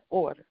divine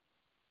order.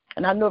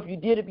 And I know if you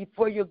did it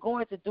before, you're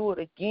going to do it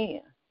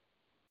again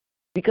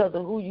because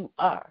of who you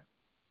are.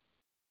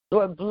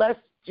 Lord, bless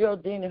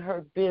Geraldine and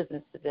her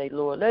business today,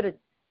 Lord. Let it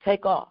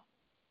take off.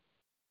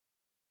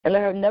 And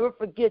let her never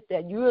forget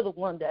that you're the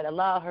one that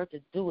allowed her to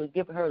do it,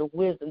 giving her the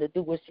wisdom to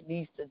do what she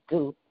needs to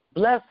do.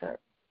 Bless her.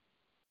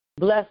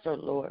 Bless her,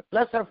 Lord.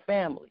 Bless her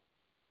family.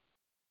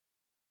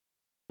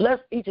 Bless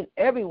each and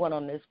every one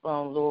on this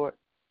phone, Lord.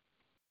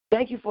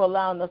 Thank you for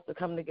allowing us to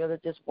come together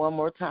just one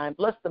more time.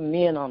 Bless the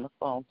men on the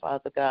phone,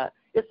 Father God.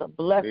 It's a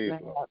blessing to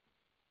have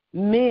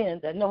men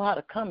that know how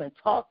to come and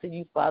talk to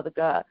you, Father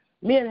God.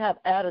 Men have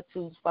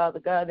attitudes, Father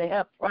God. They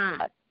have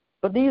pride.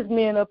 But these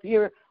men up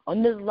here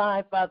on this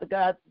line, Father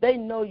God, they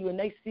know you and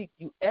they seek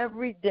you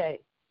every day.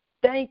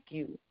 Thank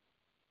you.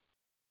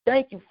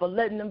 Thank you for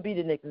letting them be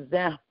an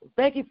example.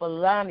 Thank you for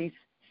allowing his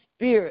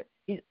spirit.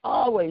 He's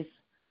always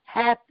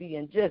happy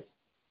and just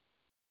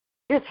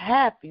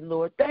happy,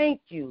 Lord.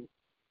 Thank you.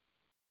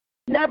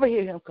 Never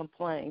hear him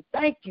complain.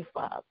 Thank you,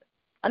 Father.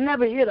 I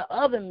never hear the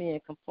other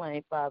men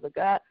complain, Father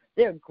God.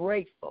 They're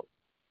grateful.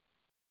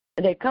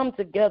 And they come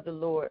together,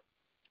 Lord,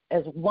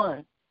 as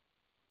one,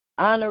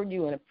 honoring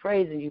you and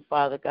praising you,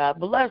 Father God.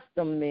 Bless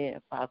them men,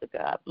 Father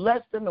God.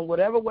 Bless them in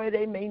whatever way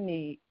they may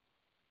need.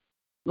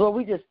 Lord,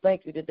 we just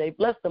thank you today.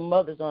 Bless the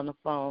mothers on the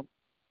phone.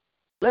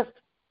 Bless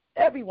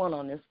everyone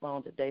on this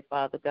phone today,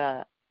 Father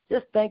God.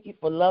 Just thank you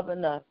for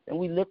loving us, and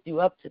we lift you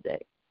up today.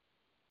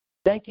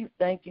 Thank you,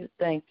 thank you,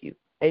 thank you.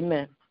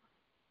 Amen.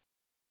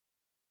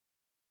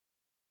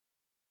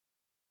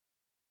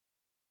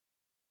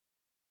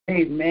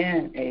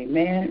 Amen,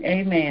 amen,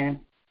 amen.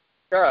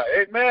 God,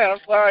 amen. I'm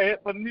sorry I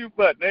hit my mute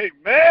button.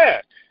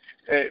 Amen.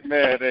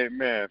 Amen,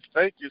 amen.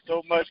 Thank you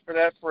so much for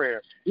that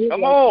prayer.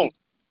 Come on.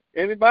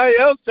 Anybody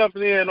else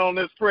jumping in on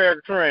this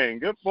prayer train?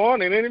 Good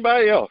morning.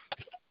 Anybody else?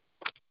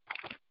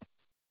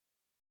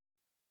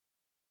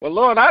 Well,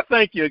 Lord, I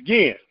thank you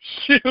again.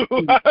 Shoot,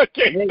 I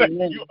can't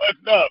thank you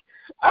enough.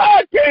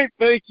 I can't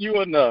thank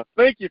you enough.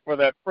 Thank you for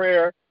that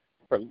prayer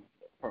from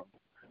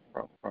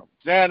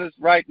Janice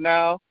right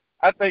now.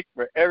 I thank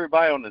you for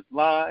everybody on this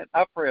line.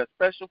 I pray a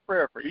special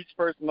prayer for each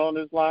person on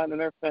this line and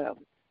their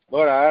family.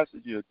 Lord, I ask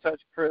that you to touch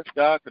Chris.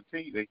 God,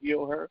 continue to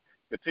heal her.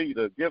 Continue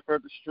to give her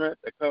the strength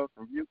that comes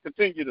from you.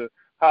 Continue to,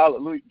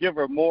 hallelujah, give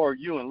her more of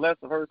you and less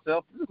of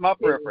herself. This is my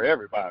prayer for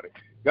everybody.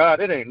 God,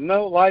 it ain't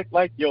no life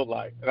like your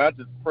life. And I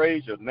just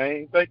praise your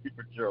name. Thank you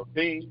for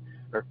Geraldine,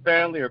 her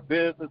family, her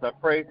business. I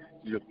pray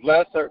you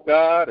bless her,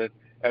 God, and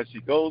as she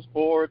goes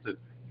forward to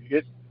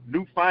get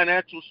new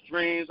financial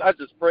streams. I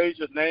just praise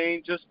your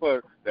name just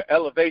for the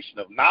elevation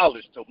of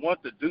knowledge to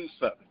want to do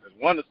something,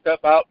 to want to step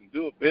out and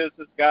do a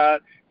business,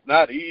 God. It's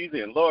not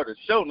easy, and Lord, it's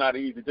sure not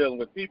easy dealing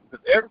with people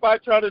because everybody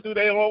trying to do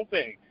their own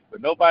thing,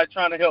 but nobody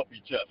trying to help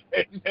each other.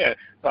 Amen.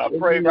 So I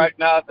pray right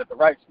now that the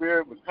right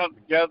spirit would come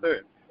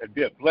together and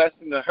be a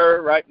blessing to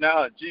her right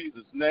now in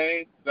Jesus'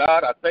 name.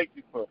 God, I thank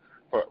you for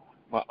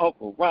my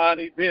Uncle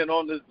Ronnie being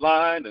on this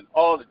line and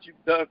all that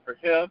you've done for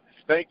him.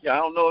 Thank you. I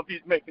don't know if he's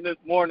making this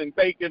morning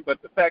bacon,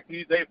 but the fact that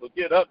he's able to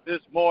get up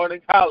this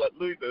morning,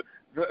 hallelujah,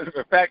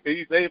 the fact that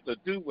he's able to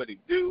do what he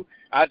do,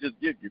 I just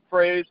give you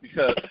praise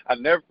because I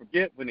never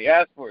forget when he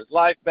asked for his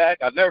life back.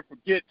 I never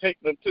forget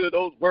taking him to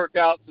those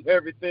workouts and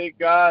everything,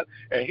 God,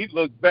 and he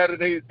looks better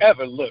than he's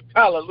ever looked.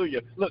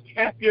 Hallelujah. Look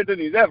happier than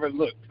he's ever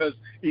looked because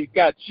he's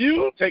got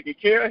you taking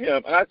care of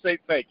him. And I say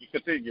thank you.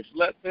 Continue to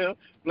bless him,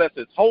 bless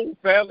his whole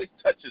family,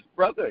 touch his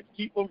brother, and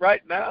keep him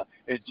right now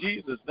in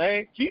Jesus'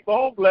 name. Keep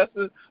on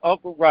blessing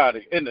Uncle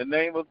Roddy in the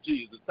name of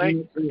Jesus. Thank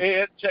you for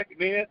Ed checking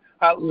in.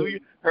 Hallelujah.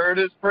 Heard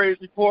his praise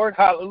report.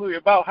 Hallelujah.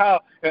 About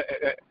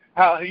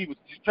how he was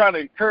trying to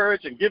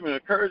encourage and giving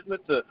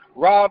encouragement to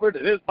Robert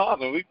and his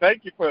mom. And we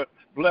thank you for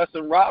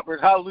blessing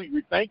Robert. Hallelujah.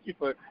 We thank you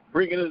for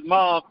bringing his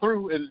mom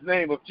through in the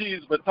name of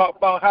Jesus. But talk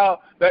about how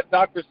that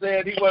doctor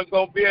said he wasn't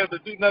going to be able to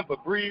do nothing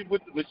but breathe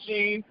with the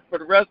machine for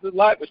the rest of his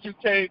life. But you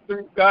came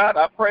through, God.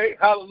 I pray,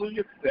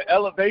 hallelujah, the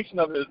elevation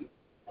of his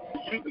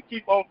you to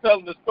keep on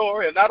telling the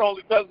story, and not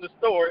only telling the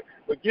story,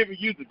 but giving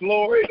you the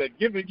glory, and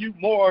giving you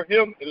more of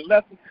him and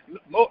less,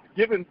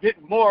 getting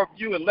more of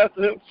you and less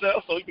of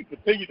himself, so he can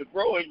continue to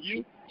grow in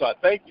you. So I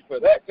thank you for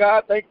that,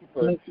 God. Thank you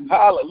for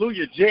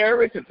hallelujah,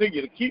 Jerry.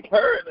 Continue to keep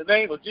her in the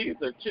name of Jesus,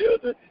 her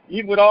children,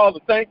 even with all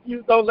the thank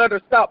yous. Don't let her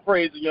stop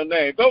praising your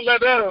name. Don't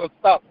let her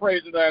stop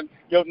praising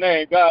your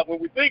name, God. When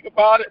we think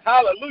about it,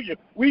 hallelujah,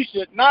 we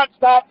should not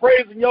stop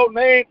praising your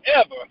name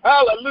ever.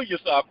 Hallelujah.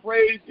 So I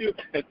praise you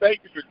and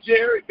thank you for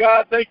Jerry,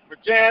 God. Thank you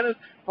for Janice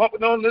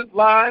pumping on this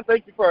line.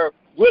 Thank you for her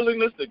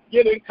willingness to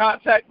get in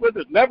contact with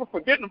us, never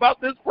forgetting about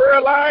this prayer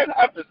line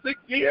after 6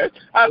 years.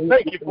 I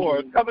thank you for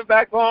her coming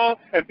back on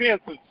and being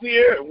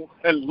sincere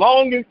and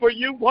longing for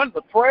you, wanting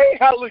to pray.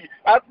 Hallelujah.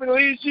 I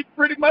believe she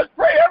pretty much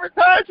pray every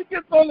time she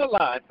gets on the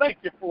line. Thank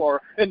you for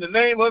her in the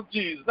name of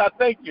Jesus. I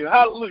thank you,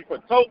 hallelujah, for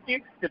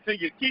Toki.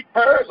 Continue to keep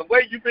her the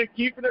way you've been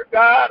keeping her,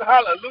 God.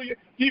 Hallelujah.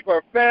 Keep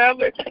her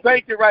family.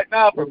 Thank you right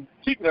now for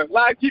keeping her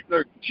alive, keeping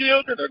her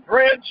children, her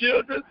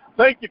grandchildren.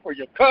 Thank you for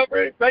your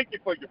covering. Thank you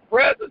for your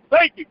presence.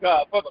 Thank you,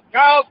 God, for the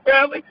Kyles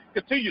family.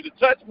 Continue to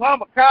touch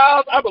Mama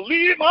Kyles. I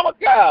believe Mama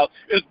Kyles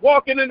is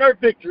walking in her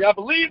victory. I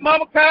believe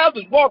Mama Kyles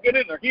is walking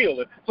in her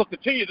healing. So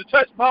continue to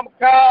touch Mama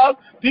Kyles,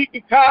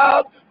 Deacon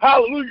Kyles,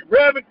 hallelujah,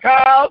 Reverend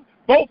Kyles,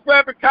 both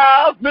Reverend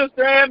Kyles,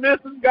 Mr. and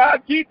Mrs.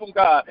 God. Keep them,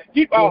 God.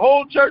 Keep our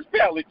whole church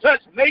family. Touch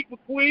Nate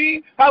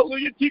McQueen.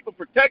 Hallelujah. Keep them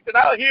protected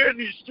out here in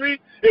these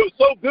streets. It was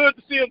so good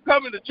to see them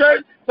coming to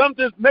church. Some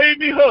just made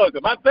me hug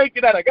them. I thank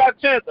you that I got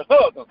a chance to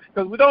hug them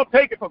because we don't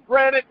take it for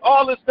granted.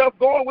 All this stuff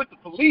going with the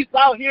police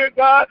out here,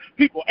 God.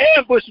 People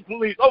ambushing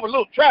police over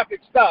little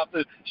traffic stops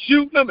and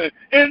shooting them and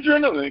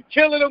injuring them and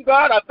killing them,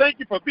 God. I thank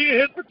you for being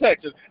his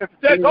protection and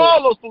protect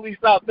all those police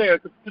out there.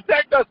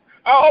 Protect us,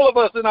 all of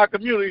us in our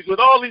communities with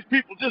all these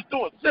people just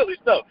doing silly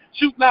stuff,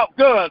 shooting out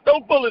guns.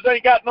 Those bullets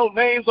ain't got no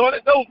names on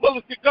it. Those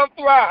bullets can come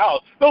through our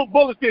house. Those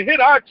bullets can hit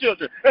our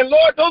children. And,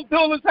 Lord, those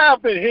bullets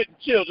have been hitting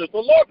children. So,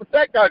 Lord,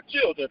 protect our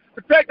children.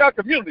 Protect our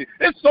community.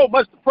 There's so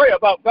much to pray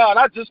about, God.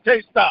 I just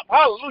can't stop.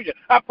 Hallelujah.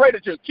 I pray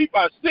that you'll keep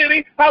our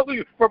city,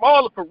 hallelujah, from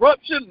all the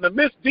corruption and the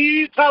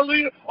misdeeds,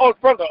 hallelujah,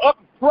 from the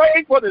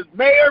pray for this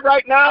mayor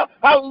right now.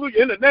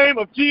 Hallelujah. In the name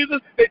of Jesus.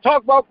 They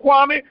talk about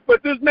Kwame,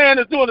 but this man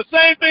is doing the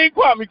same thing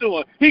Kwame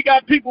doing. He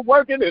got people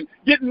working and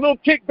getting little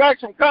kickbacks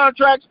from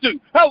contracts too.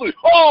 Hallelujah.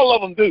 All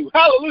of them do.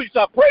 Hallelujah.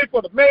 So I pray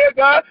for the mayor,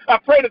 God. I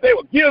pray that they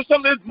will give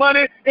some of this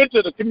money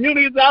into the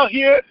communities out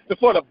here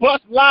for the bus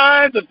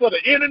lines and for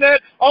the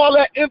internet, all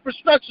that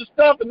infrastructure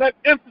stuff and that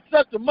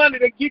infrastructure money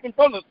they keeping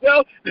from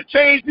themselves to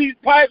change these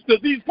pipes,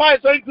 because these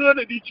pipes ain't good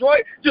in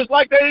Detroit, just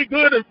like they ain't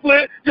good in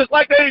Flint, just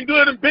like they ain't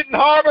good in Benton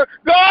Harbor.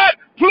 God,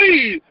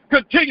 please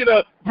continue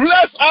to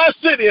bless our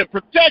city and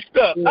protect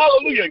us.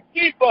 Hallelujah. And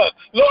keep us.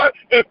 Lord,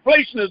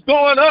 inflation is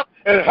going up,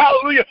 and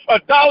hallelujah, a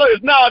dollar is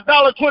now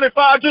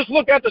 $1.25. Just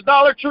look at the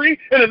Dollar Tree.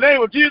 In the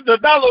name of Jesus, the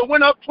dollar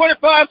went up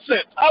 25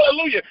 cents.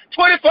 Hallelujah.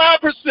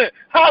 25%.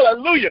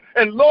 Hallelujah.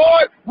 And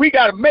Lord, we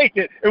got to make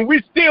it, and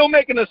we still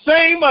making the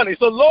same money.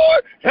 So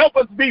Lord, help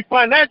us be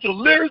financial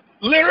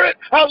literate.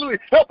 Hallelujah.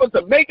 Help us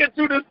to make it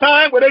through this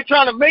time where they're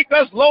trying to make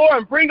us lower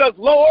and bring us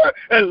lower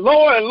and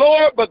lower and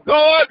lower. But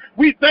God,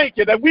 we thank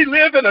you that we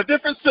live in a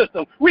different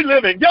system. We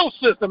live in your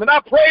system, and I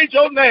praise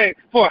your name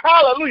for,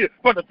 hallelujah,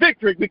 for the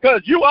victory,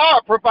 because you are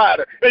a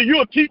provider, and you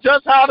will teach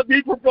us how to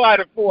be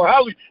provided for.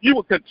 Hallelujah. You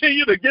will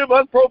continue to give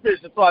us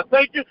provision. So I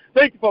thank you.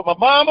 Thank you for my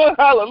mama.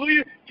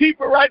 Hallelujah. Keep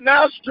her right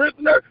now.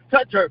 Strengthen her.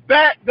 Touch her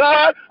back,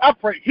 God. I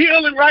pray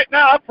healing right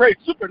now. I pray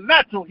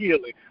supernatural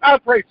healing. I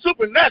pray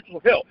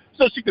supernatural help,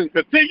 so she can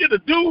continue to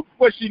do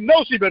what she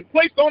knows she's been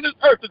placed on this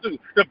earth to do,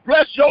 to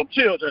bless your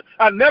children.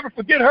 I never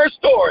forget her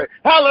story,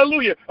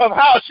 hallelujah, of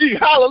how she,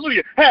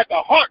 hallelujah, had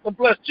the heart to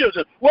bless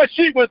children, what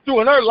she went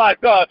through in her life,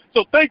 God.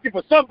 So thank you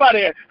for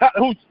somebody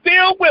who's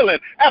still willing,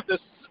 after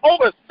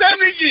over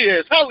 70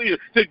 years, hallelujah,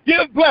 to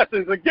give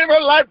blessings and give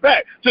her life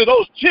back to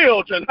those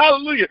children,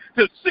 hallelujah,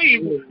 to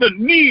see the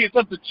needs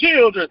of the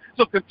children.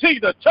 So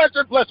continue to touch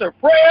her, bless her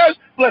prayers,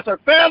 bless her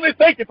family.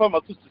 Thank you for my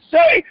sister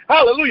Shay,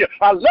 hallelujah.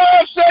 I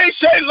love Shay,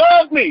 Shay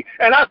loves me,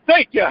 and I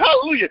thank you,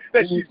 hallelujah,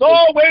 that she's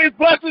always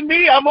blessing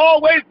me. I'm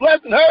always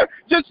blessing her,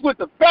 just with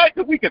the fact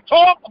that we can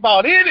talk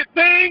about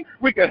anything,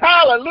 we can,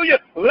 hallelujah,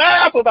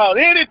 laugh about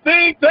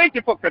anything. Thank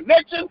you for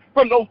connection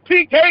from those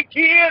PK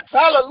kids,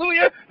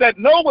 hallelujah, that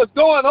know what's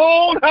going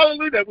on,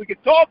 hallelujah, that we can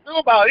talk to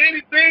about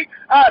anything.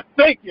 I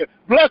thank you.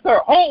 Bless her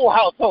whole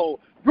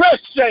household. Bless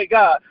Shay,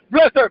 God.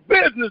 Bless her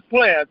business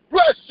plans.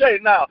 Bless Shay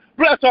now.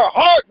 Bless her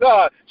heart,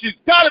 God. She's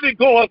got to be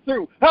going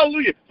through.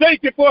 Hallelujah.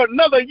 Thank you for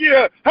another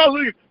year.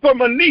 Hallelujah. For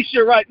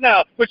Manisha right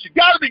now. But she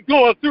got to be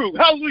going through.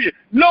 Hallelujah.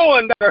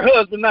 Knowing that her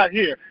husband's not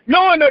here.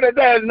 Knowing that her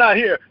dad's not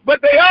here. But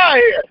they are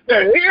here.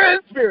 They're here in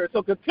spirit.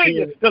 So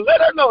continue to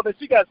let her know that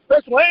she got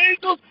special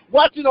angels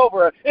watching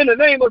over her. In the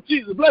name of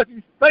Jesus. Bless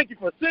you. Thank you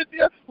for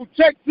Cynthia, who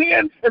checks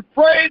in and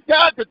prays,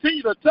 God.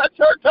 Continue to touch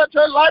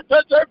her life,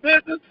 touch her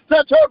business,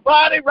 touch her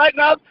body right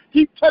now.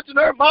 Keep touching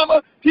her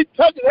mama. Keep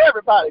touching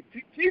everybody.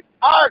 Keep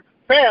our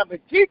family.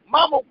 Keep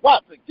Mama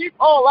Watson. Keep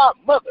all our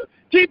mothers.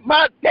 Keep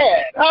my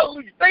dad.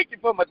 Hallelujah. Thank you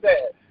for my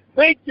dad.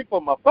 Thank you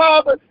for my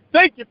father.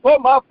 Thank you for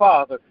my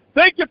father.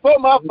 Thank you for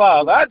my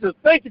father. I just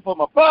thank you for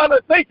my father.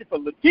 Thank you for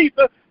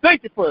Lakeitha.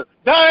 Thank you for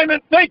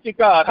Diamond. Thank you,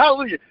 God.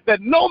 Hallelujah.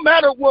 That no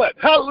matter what,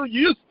 hallelujah,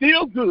 you're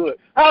still good.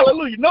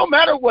 Hallelujah. No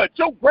matter what,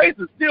 your grace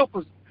is still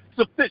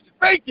sufficient.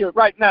 Thank you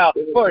right now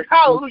for,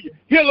 hallelujah,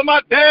 healing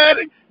my dad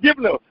and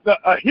giving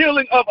a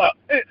healing of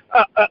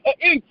an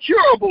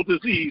incurable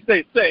disease,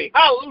 they say.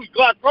 Hallelujah.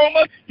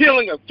 Glaucoma,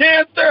 healing of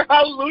cancer.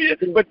 Hallelujah.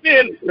 But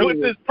then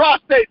with this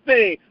prostate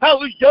thing,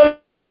 hallelujah,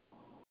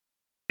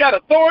 got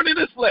authority in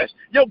this flesh.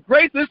 Your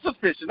grace is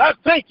sufficient. I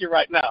thank you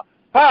right now.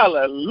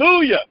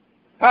 Hallelujah.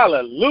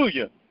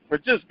 Hallelujah. For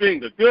just being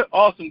the good,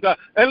 awesome God.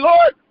 And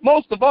Lord,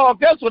 most of all,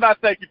 guess what I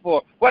thank you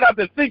for? What I've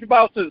been thinking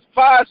about since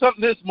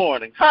 5-something this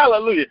morning.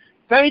 Hallelujah.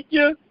 Thank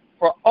you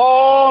for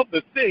all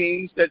the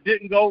things that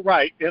didn't go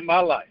right in my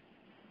life.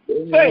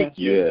 Thank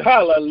you.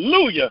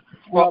 Hallelujah.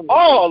 For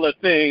all the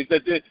things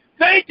that did.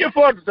 Thank you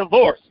for the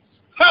divorce.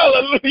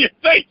 Hallelujah.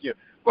 Thank you.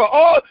 For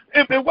all,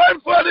 if it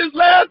wasn't for this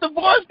last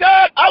divorce,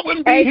 God, I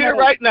wouldn't be here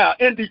right now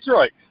in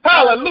Detroit.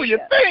 Hallelujah.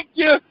 Thank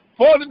you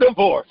for the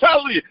divorce.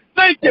 Hallelujah.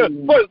 Thank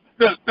you for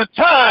the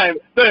time,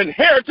 the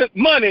inheritance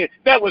money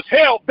that was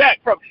held back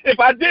from. If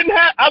I didn't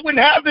have, I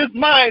wouldn't have this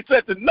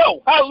mindset to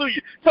know,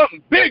 hallelujah,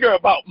 something bigger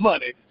about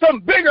money,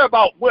 something bigger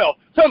about wealth,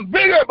 something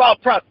bigger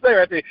about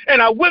prosperity,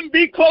 and I wouldn't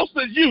be close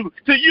to you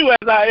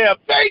as I am.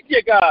 Thank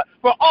you, God,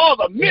 for all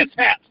the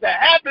mishaps that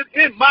happened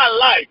in my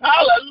life.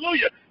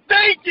 Hallelujah.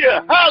 Thank you,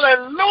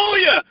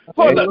 hallelujah,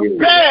 for the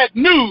bad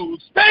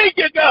news. Thank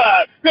you,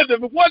 God, because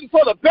if it wasn't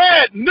for the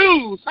bad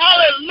news,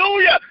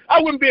 hallelujah, I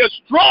wouldn't be a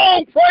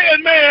strong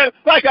praying man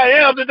like I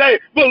am today,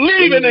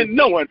 believing and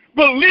knowing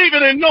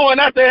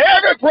after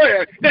every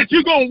prayer that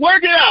you're going to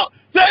work it out.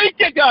 Thank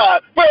you,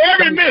 God, for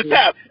every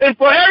mishap and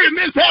for every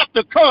mishap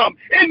to come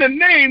in the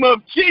name of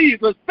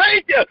Jesus.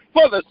 Thank you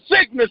for the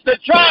sickness that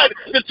tried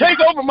to take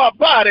over my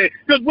body,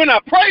 because when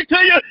I pray to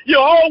you, you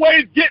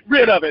always get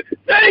rid of it.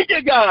 Thank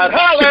you, God.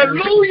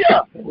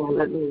 Hallelujah.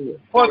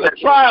 For the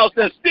trials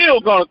that's still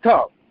going to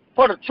come,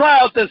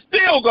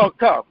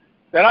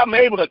 that I'm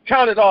able to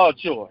count it all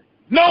joy.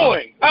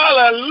 knowing,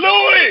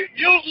 hallelujah,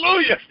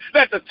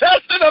 that the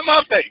testing of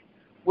my faith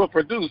will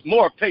produce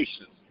more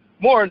patience,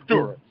 more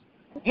endurance,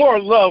 more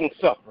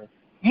long-suffering,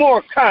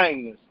 more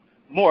kindness,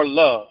 more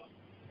love.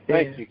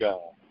 Thank you,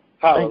 God.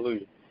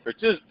 Hallelujah. For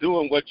just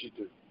doing what you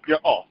do. You're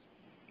awesome.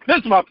 This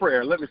is my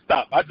prayer. Let me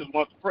stop. I just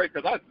want to pray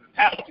because I just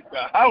have to,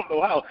 God. I don't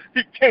know how.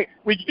 You can't.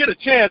 When you get a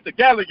chance to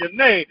gather your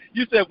name,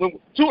 you said when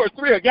 2 or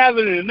 3 are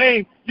gathered in your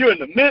name, you're in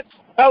the midst.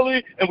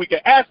 Hallelujah. And we can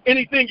ask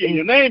anything in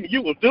your name, and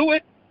you will do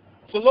it.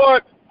 So,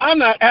 Lord, I'm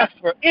not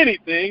asking for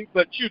anything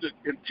but you to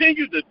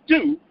continue to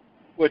do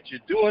what you're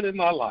doing in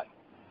my life.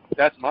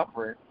 That's my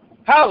prayer.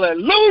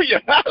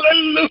 Hallelujah.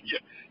 Hallelujah.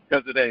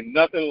 Because it ain't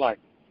nothing like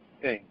it.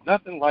 It ain't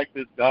nothing like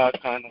this God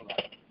kind of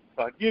life.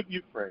 So I give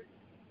you praise.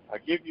 I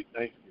give you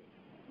thanksgiving.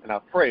 And I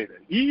pray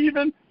that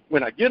even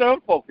when I get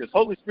unfocused,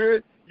 Holy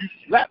Spirit, you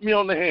slap me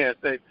on the hand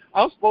and say,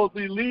 I'm supposed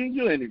to be leading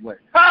you anyway.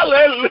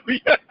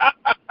 Hallelujah.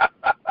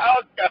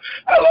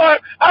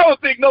 Lord, I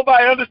don't think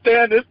nobody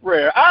understands this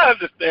prayer. I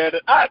understand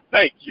it. I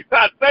thank you.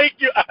 I thank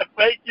you. I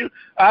thank you.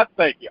 I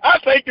thank you. I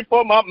thank you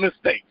for my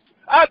mistakes.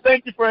 I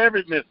thank you for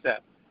every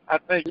misstep. I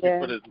thank you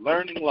for this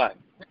learning life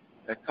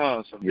that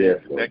comes from being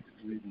connected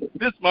to you.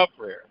 This is my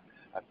prayer.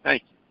 I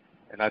thank you.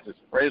 And I just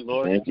pray,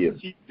 Lord, that you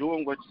keep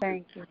doing what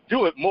you do.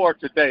 Do it more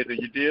today than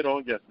you did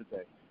on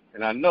yesterday.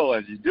 And I know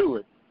as you do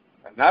it,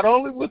 not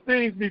only will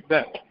things be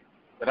better,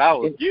 but I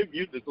will give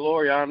you the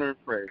glory, honor,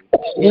 and praise.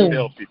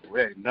 Tell people,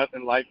 hey,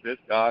 nothing like this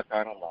God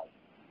kind of life.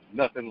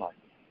 Nothing like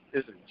it.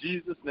 It's in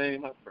Jesus'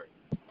 name I pray.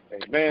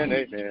 Amen,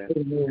 amen,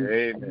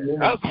 amen.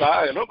 I'm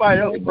sorry.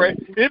 Nobody else pray.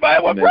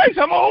 Anybody want to pray?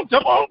 Come on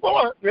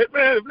board.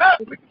 Amen. If not,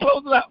 we can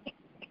close it out.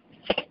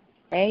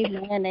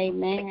 Amen,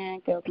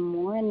 amen. Good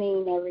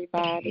morning,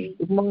 everybody.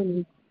 Good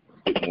morning.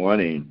 Good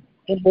morning.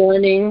 Good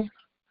morning.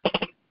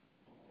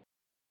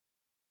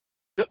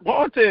 Good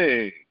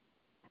morning.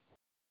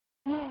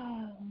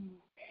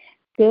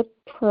 Good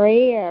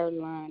prayer,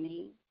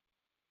 Lonnie.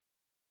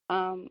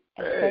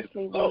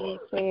 Especially when you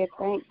said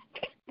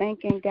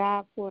thanking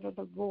God for the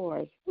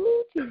divorce.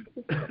 Ooh,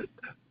 Jesus.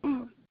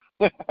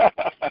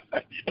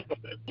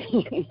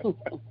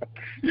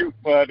 You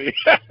funny.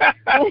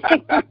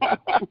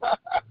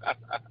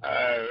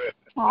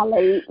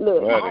 Hallelujah.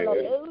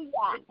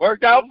 It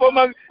worked out for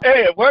my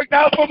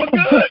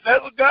good.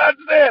 That's what God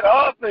said.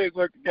 All things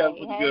work together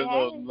for the good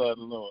of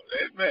the Lord.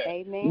 Amen.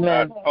 Amen.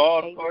 God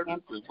called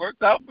according to it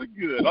works out for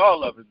good.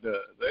 All of it does.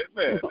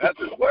 Amen. That's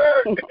his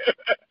word.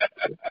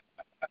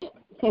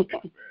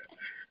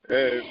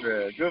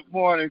 Amen. Good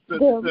morning,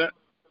 Sister.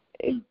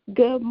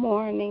 Good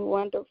morning,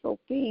 wonderful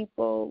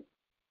people.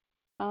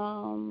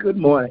 Good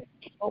morning.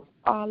 Hope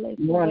all is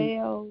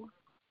well.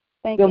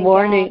 Good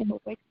morning. God for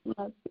waking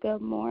us.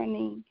 Good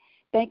morning.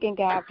 Thanking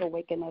God for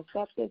waking us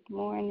up this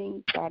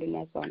morning, starting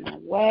us on our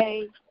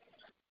way,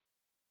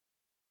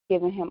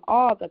 giving him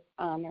all the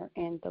honor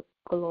and the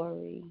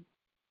glory.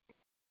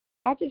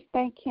 I just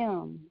thank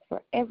him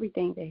for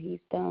everything that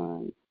he's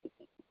done.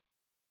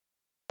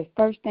 The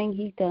first thing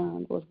he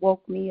done was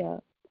woke me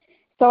up.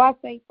 So I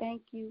say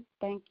thank you,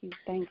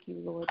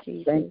 Lord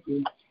Jesus. Thank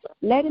you.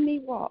 Letting me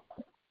walk,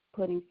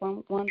 putting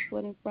one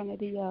foot in front of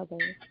the other,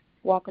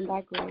 walking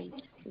by grace,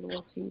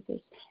 Lord Jesus.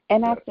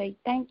 And I say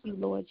thank you,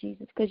 Lord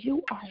Jesus, because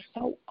you are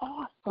so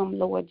awesome,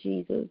 Lord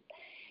Jesus.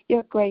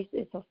 Your grace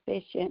is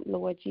sufficient,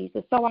 Lord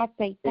Jesus. So I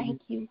say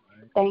thank you,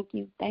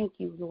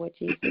 Lord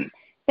Jesus.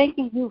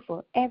 Thanking you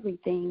for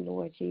everything,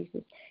 Lord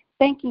Jesus.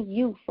 Thanking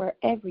you for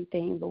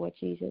everything, Lord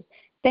Jesus.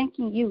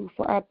 Thanking you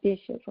for our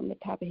bishop from the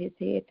top of his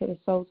head to the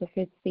soles of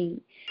his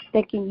feet.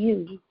 Thanking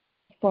you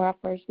for our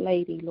First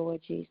Lady,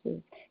 Lord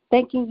Jesus.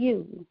 Thanking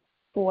you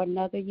for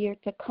another year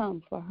to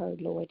come for her,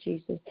 Lord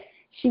Jesus.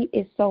 She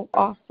is so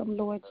awesome,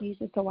 Lord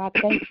Jesus. So I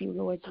thank you,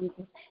 Lord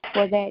Jesus,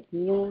 for that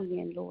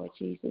union, Lord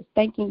Jesus.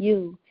 Thanking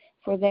you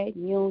for that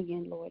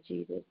union, Lord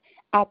Jesus.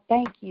 I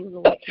thank you,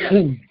 Lord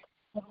Jesus,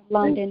 for the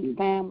London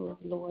family,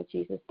 Lord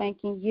Jesus.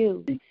 Thanking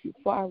you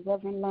for our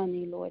Reverend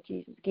Lonnie, Lord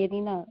Jesus,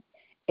 getting up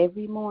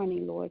every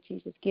morning, Lord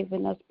Jesus,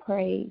 giving us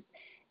praise,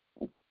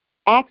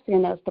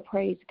 asking us to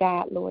praise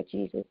God, Lord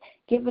Jesus,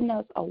 giving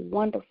us a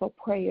wonderful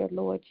prayer,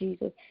 Lord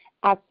Jesus.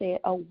 I said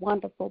a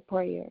wonderful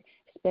prayer,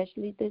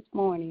 especially this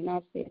morning.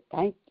 I said,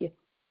 thank you.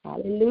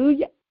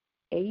 Hallelujah.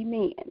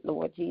 Amen,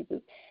 Lord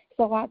Jesus.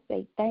 So I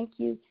say thank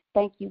you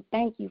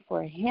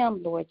for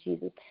him, Lord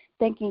Jesus.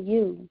 Thanking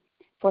you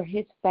for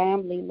his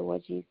family,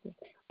 Lord Jesus.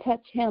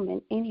 Touch him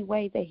in any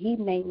way that he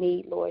may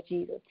need, Lord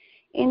Jesus.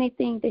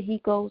 Anything that he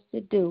goes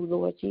to do,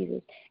 Lord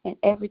Jesus, and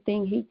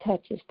everything he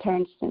touches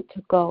turns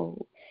into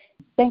gold.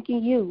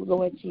 Thanking you,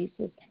 Lord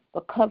Jesus,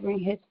 for covering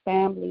his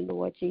family,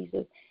 Lord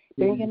Jesus,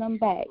 bringing them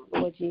back,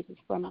 Lord Jesus,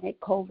 from that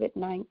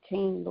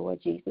COVID-19,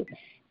 Lord Jesus.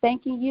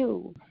 Thanking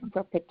you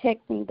for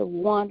protecting the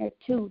one or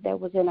two that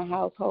was in a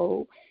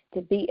household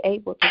to be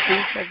able to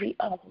do for the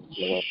others,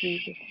 Lord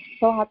Jesus.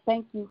 So I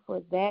thank you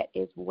for that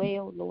as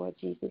well, Lord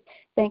Jesus.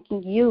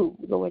 Thanking you,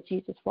 Lord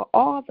Jesus, for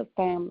all the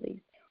families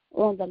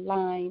on the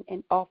line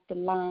and off the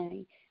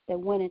line that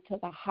went into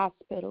the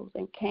hospitals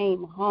and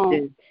came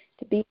home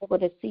to be able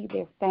to see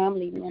their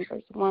family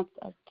members once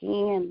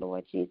again,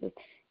 Lord Jesus.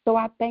 So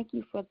I thank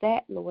you for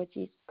that, Lord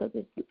Jesus, because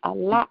it's a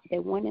lot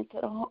that went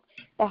into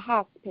the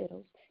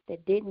hospitals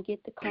that didn't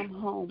get to come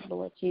home,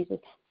 Lord Jesus.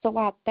 So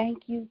I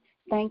thank you,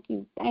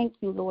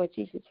 Lord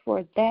Jesus,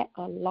 for that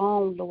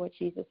alone, Lord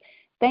Jesus.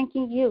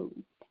 Thanking you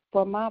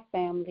for my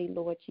family,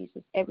 Lord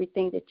Jesus,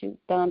 everything that you've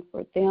done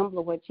for them,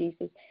 Lord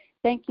Jesus.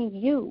 Thanking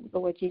you,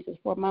 Lord Jesus,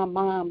 for my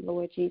mom,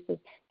 Lord Jesus,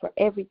 for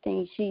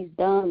everything she's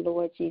done,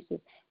 Lord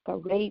Jesus, for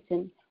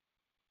raising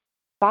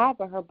 5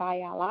 of her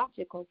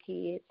biological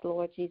kids,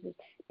 Lord Jesus,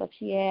 but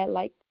she had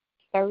like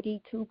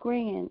 32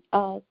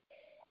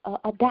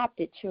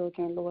 adopted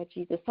children, Lord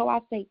Jesus. So I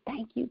say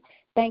thank you,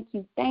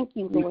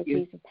 Lord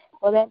Jesus,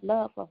 for that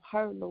love of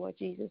her, Lord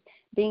Jesus,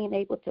 being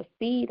able to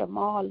feed them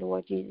all,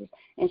 Lord Jesus,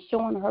 and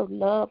showing her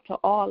love to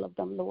all of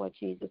them, Lord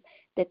Jesus,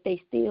 that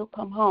they still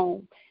come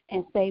home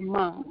and say,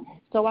 Mom.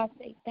 So I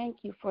say thank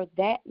you for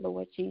that,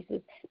 Lord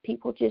Jesus.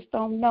 People just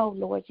don't know,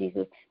 Lord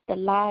Jesus, the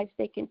lives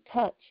they can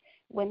touch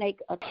when they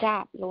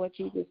adopt, Lord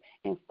Jesus,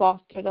 and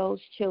foster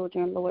those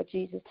children, Lord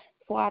Jesus.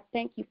 For I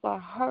thank you for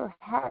her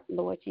heart,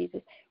 Lord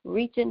Jesus,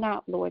 reaching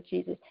out, Lord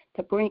Jesus,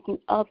 to bringing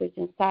others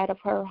inside of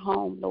her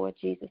home, Lord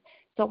Jesus.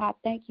 So I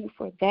thank you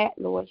for that,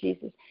 Lord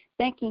Jesus.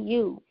 Thanking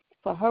you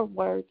for her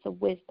words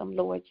of wisdom,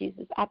 Lord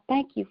Jesus. I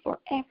thank you for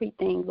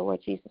everything, Lord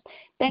Jesus.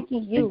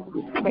 Thanking you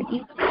for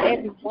each and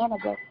every one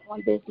of us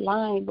on this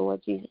line,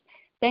 Lord Jesus.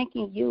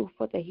 Thanking you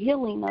for the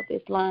healing of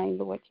this line,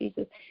 Lord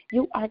Jesus.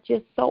 You are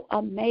just so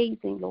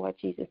amazing, Lord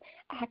Jesus.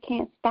 I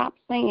can't stop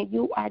saying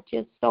you are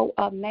just so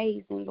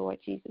amazing, Lord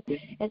Jesus.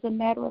 As a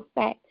matter of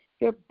fact,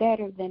 you're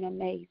better than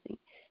amazing.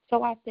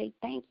 So I say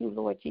thank you,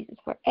 Lord Jesus,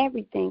 for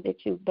everything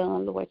that you've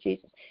done, Lord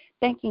Jesus.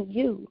 Thanking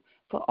you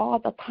for all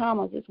the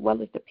commas as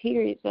well as the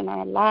periods in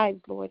our lives,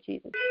 Lord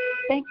Jesus.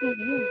 Thanking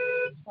you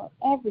for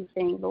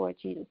everything, Lord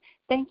Jesus.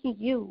 Thanking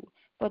you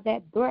for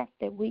that breath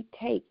that we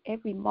take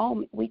every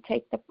moment. We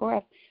take the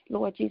breath,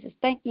 Lord Jesus.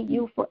 Thanking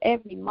you for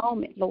every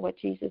moment, Lord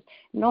Jesus,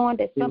 knowing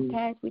that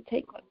sometimes we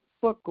take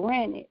for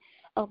granted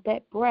of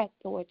that breath,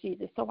 Lord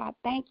Jesus. So I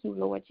thank you,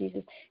 Lord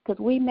Jesus, because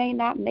we may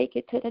not make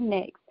it to the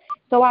next.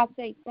 So I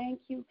say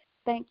thank you,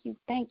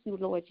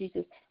 Lord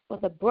Jesus, for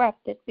the breath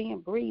that's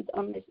being breathed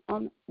on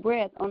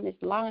this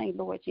line,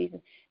 Lord Jesus.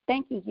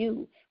 Thanking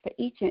you for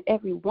each and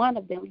every one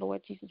of them,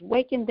 Lord Jesus,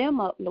 waking them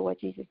up, Lord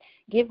Jesus,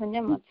 giving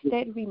them a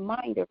steady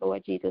reminder,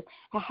 Lord Jesus,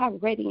 how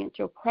radiant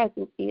your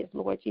presence is,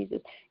 Lord Jesus.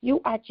 You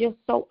are just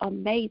so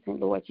amazing,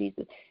 Lord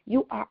Jesus.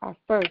 You are our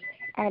first,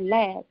 our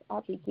last,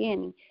 our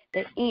beginning,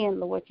 the end,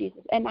 Lord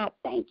Jesus. And I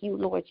thank you,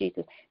 Lord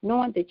Jesus,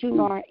 knowing that you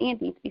know our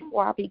endings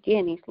before our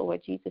beginnings,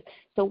 Lord Jesus.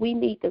 So we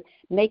need to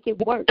make it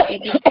work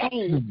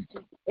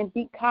and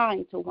be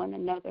kind to one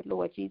another,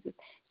 Lord Jesus.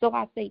 So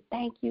I say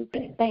thank you,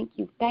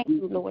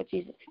 Lord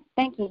Jesus.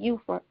 Thanking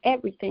you for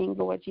everything,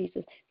 Lord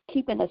Jesus.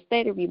 Keeping a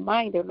steady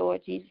reminder,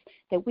 Lord Jesus,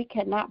 that we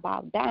cannot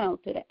bow down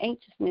to the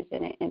anxiousness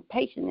and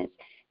impatience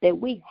that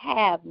we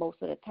have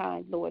most of the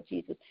time, Lord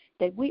Jesus,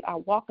 that we are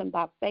walking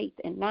by faith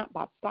and not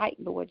by sight,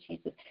 Lord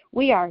Jesus.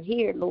 We are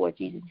here, Lord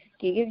Jesus,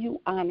 to give you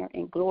honor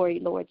and glory,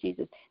 Lord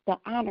Jesus, the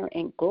honor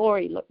and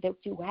glory that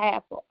you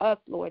have for us,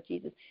 Lord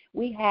Jesus.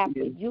 We have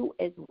for you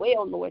as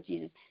well, Lord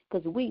Jesus,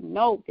 because we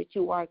know that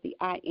you are the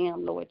I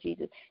am, Lord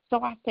Jesus.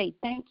 So I say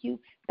thank you,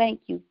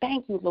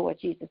 Lord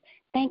Jesus.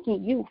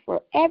 Thanking you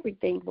for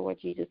everything, Lord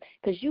Jesus,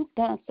 because you've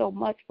done so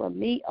much for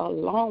me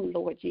alone,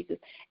 Lord Jesus.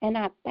 And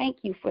I thank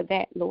you for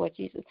that, Lord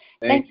Jesus.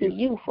 Thanking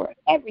you for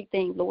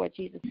everything, Lord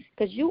Jesus,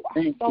 because you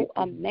are so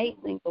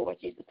amazing, Lord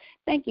Jesus.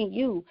 Thanking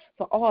you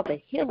for all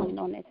the healing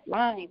on this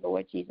line,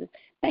 Lord Jesus.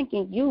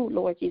 Thanking you,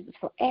 Lord Jesus,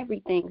 for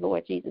everything,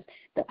 Lord Jesus,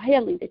 the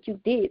healing that you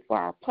did for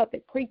our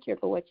puppet preacher,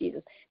 Lord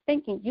Jesus.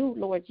 Thanking you,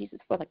 Lord Jesus,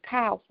 for the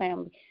Kyle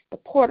family, the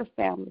Porter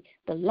family,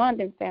 the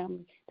London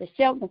family, the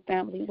Sheldon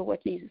family, Lord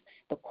Jesus,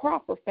 the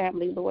Crawford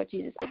family, Lord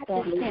Jesus. I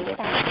just send it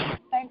out.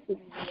 Thank you,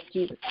 Lord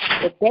Jesus.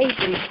 The David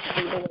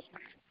family, Lord Jesus.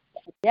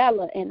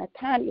 Adela and the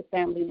Tanya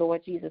family,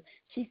 Lord Jesus.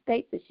 She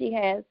states that she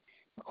has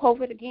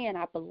COVID again,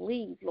 I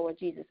believe, Lord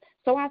Jesus.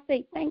 So I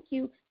say thank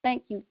you,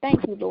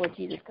 Lord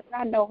Jesus, because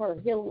I know her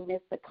healing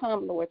is to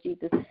come, Lord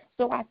Jesus.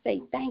 So I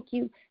say thank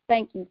you,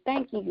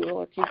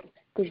 Lord Jesus,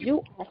 because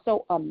you are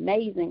so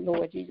amazing,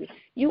 Lord Jesus.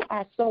 You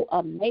are so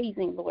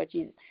amazing, Lord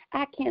Jesus.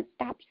 I can't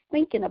stop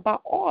thinking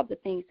about all the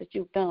things that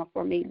you've done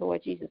for me,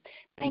 Lord Jesus.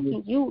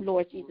 Thanking you,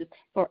 Lord Jesus,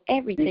 for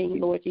everything,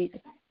 Lord Jesus.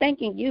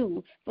 Thanking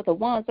you for the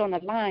ones on the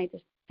line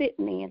that's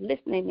sitting in,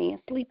 listening in,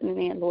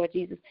 sleeping in, Lord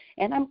Jesus.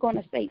 And I'm going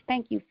to say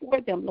thank you for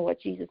them, Lord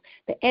Jesus,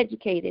 the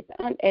educated,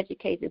 the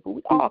uneducated, but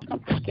we all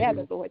come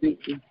together, Lord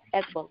Jesus,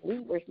 as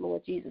believers,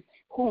 Lord Jesus,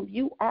 whom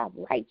you are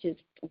righteous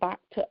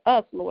to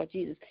us, Lord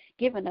Jesus,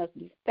 giving us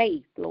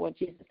faith, Lord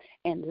Jesus,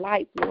 and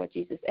life, Lord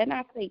Jesus. And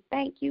I say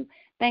thank you,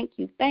 Lord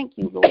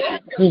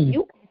Jesus.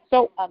 You are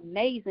so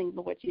amazing,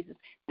 Lord Jesus.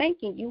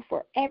 Thanking you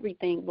for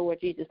everything, Lord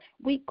Jesus.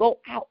 We go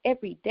out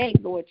every day,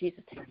 Lord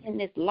Jesus, in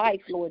this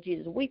life, Lord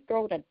Jesus. We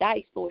throw the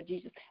dice, Lord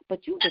Jesus,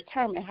 but you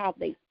determine how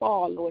they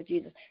fall, Lord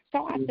Jesus.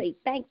 So I say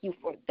thank you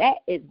for that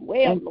as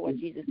well, Lord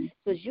Jesus,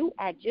 because you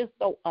are just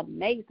so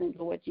amazing,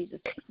 Lord Jesus.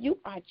 You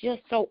are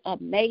just so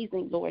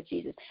amazing, Lord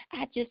Jesus.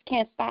 I just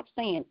can't stop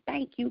saying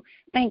thank you,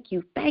 thank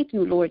you, thank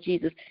you, Lord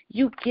Jesus.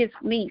 You give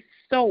me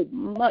so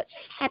much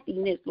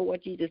happiness,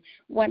 Lord Jesus,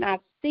 when I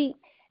see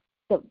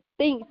the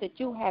things that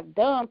you have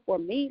done for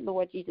me,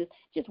 Lord Jesus,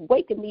 just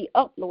waking me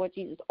up, Lord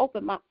Jesus,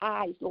 open my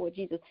eyes, Lord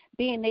Jesus,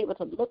 being able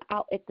to look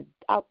out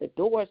the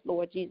doors,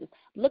 Lord Jesus,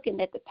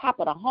 looking at the top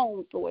of the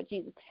homes, Lord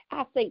Jesus.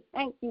 I say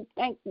thank you,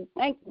 thank you,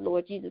 thank you,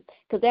 Lord Jesus,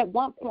 because at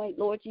one point,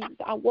 Lord Jesus,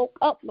 I woke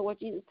up, Lord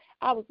Jesus,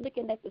 I was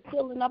looking at the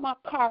ceiling of my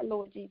car,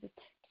 Lord Jesus.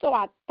 So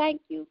I thank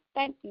you,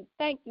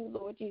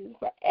 Lord Jesus,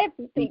 for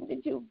everything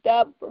that you've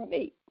done for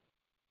me.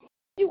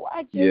 You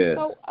are just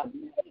so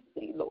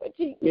amazing, Lord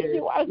Jesus.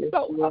 You are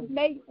so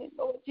amazing,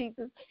 Lord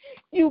Jesus.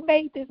 You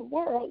made this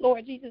world,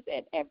 Lord Jesus,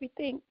 and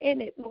everything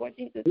in it, Lord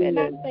Jesus. And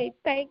I say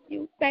thank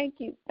you,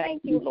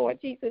 Lord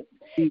Jesus.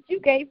 You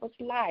gave us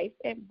life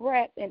and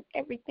breath and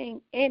everything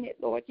in it,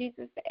 Lord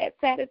Jesus, to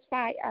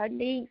satisfy our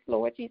needs,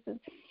 Lord Jesus.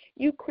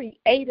 You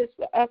created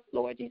us,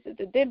 Lord Jesus,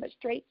 to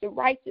demonstrate the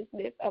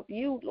righteousness of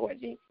you,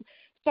 Lord Jesus.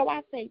 So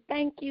I say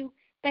thank you,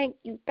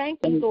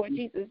 Lord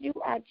Jesus. You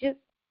are just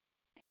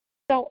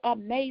so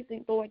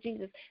amazing, Lord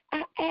Jesus.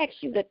 I ask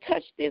you to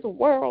touch this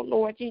world,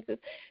 Lord Jesus.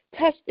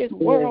 Touch this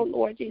world,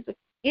 Lord Jesus.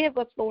 Give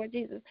us, Lord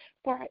Jesus,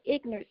 for our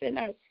ignorance and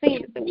our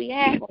sins that we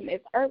have on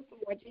this earth,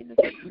 Lord Jesus.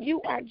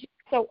 You are just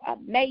so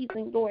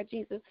amazing, Lord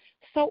Jesus.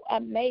 So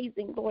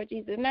amazing, Lord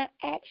Jesus. And I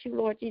ask you,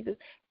 Lord Jesus,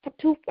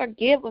 to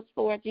forgive us,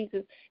 Lord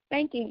Jesus.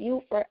 Thanking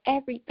you for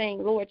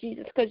everything, Lord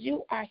Jesus, because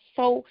you are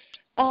so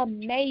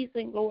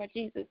amazing, Lord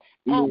Jesus.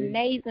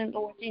 Amazing,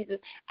 Lord Jesus.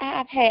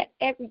 I've had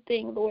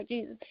everything, Lord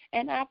Jesus,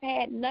 and I've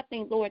had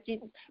nothing, Lord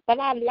Jesus. But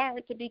I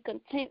learned to be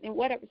content in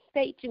whatever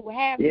state you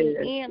have me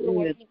in,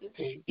 Lord Jesus.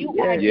 You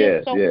are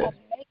just so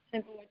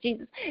amazing, Lord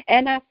Jesus.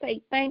 And I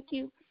say thank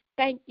you.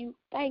 Thank you,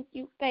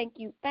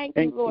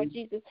 Lord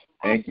Jesus.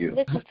 I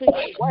listen to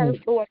your word,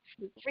 Lord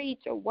Jesus. Read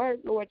your word,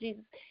 Lord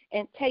Jesus,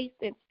 and taste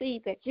and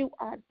see that you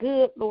are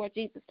good, Lord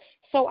Jesus.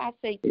 So I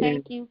say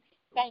thank you,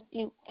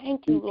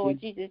 Lord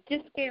Jesus.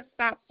 Just can't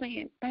stop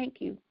saying thank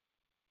you.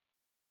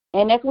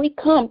 And as we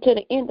come to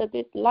the end of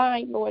this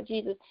line, Lord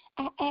Jesus,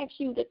 I ask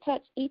you to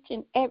touch each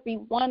and every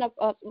one of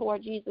us,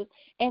 Lord Jesus,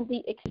 and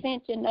the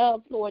extension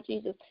of, Lord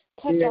Jesus.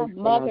 Touch our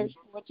mothers,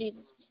 Lord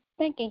Jesus.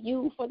 Thanking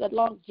you for the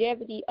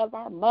longevity of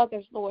our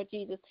mothers, Lord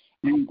Jesus.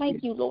 I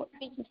thank you, Lord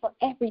Jesus, for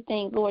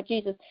everything, Lord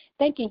Jesus.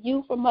 Thanking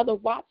you for Mother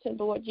Watson,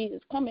 Lord Jesus,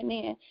 coming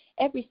in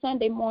every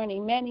Sunday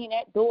morning, manning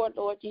that door,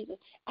 Lord Jesus.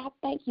 I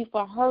thank you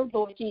for her,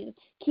 Lord Jesus,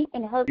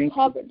 keeping her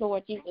covered,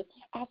 Lord Jesus.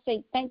 I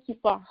say thank you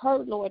for her,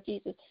 Lord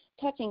Jesus,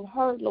 touching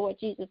her, Lord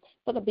Jesus,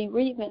 for the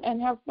bereavement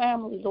and her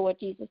family, Lord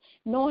Jesus,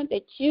 knowing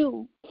that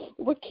you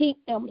will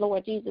keep them,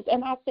 Lord Jesus.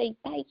 And I say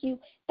thank you,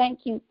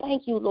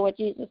 Lord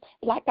Jesus.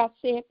 Like I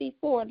said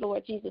before,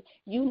 Lord Jesus,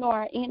 you know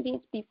our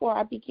endings before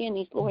our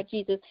beginnings, Lord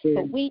Jesus.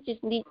 But we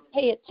just need to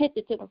pay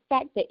attention to the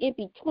fact that in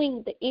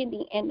between the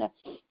ending and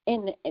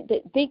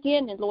the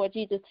beginning, Lord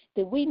Jesus,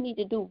 that we need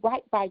to do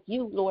right by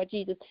you, Lord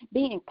Jesus,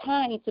 being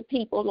kind to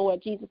people,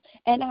 Lord Jesus.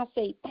 And I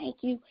say thank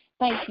you,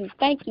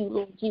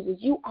 Lord Jesus.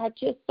 You are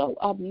just so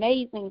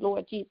amazing,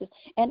 Lord Jesus.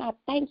 And I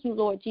thank you,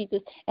 Lord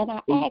Jesus. And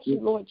I ask you,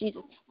 Lord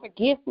Jesus,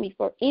 forgive me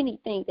for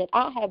anything that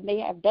I may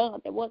have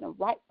done that wasn't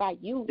right by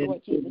you,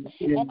 Lord Jesus.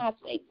 And I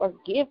say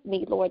forgive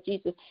me, Lord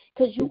Jesus,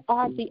 because you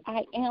are the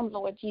I am,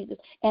 Lord Jesus.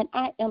 And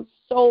I am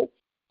so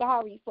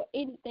sorry for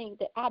anything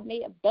that I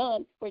may have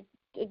done for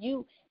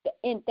you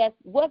and that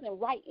wasn't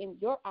right in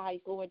your eyes,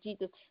 Lord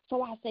Jesus.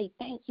 So I say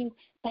thank you,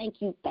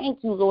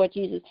 Lord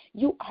Jesus.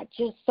 You are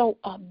just so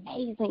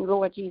amazing,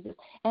 Lord Jesus.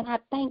 And I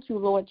thank you,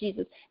 Lord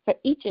Jesus, for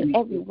each and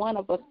every one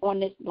of us on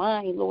this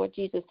line, Lord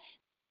Jesus.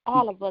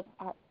 All of us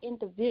are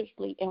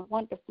individually and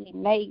wonderfully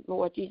made,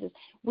 Lord Jesus.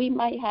 We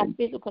might have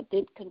physical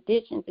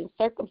conditions and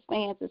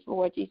circumstances,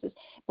 Lord Jesus,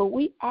 but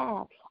we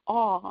are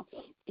all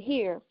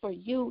here for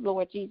you,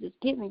 Lord Jesus,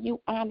 giving you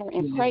honor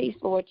and praise,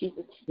 Lord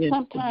Jesus.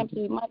 Sometimes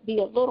we might be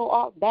a little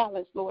off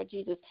balance, Lord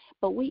Jesus,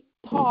 but we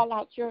call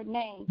out your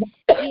name,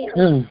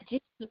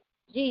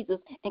 Jesus,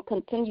 and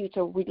continue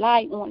to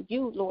rely on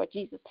you, Lord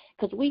Jesus,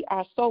 because we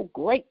are so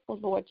grateful,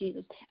 Lord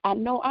Jesus. I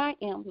know I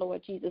am,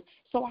 Lord Jesus.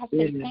 So I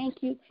say thank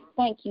you,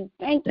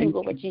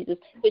 Lord Jesus,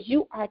 because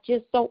you are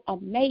just so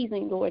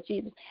amazing, Lord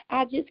Jesus.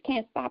 I just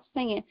can't stop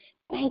saying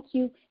thank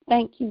you,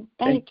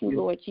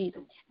 Lord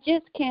Jesus.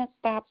 Just can't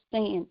stop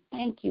saying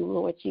thank you,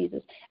 Lord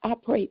Jesus. I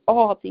pray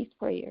all these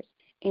prayers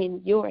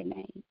in your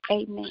name.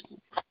 Amen.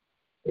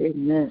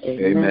 Amen.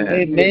 Amen.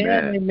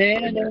 Amen. Amen.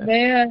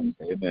 Amen.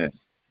 Amen.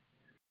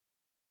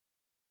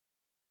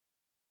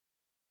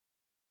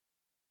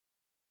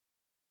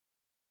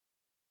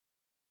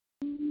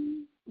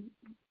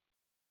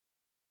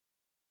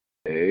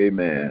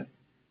 Amen.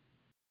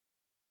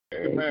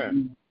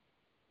 Amen.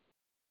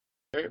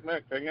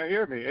 Amen. Can you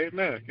hear me?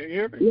 Amen. Can you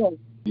hear me? Yes.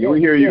 We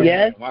hear you.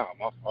 Yes. Wow,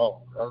 my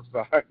phone. I'm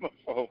sorry, my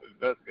phone is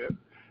that's good.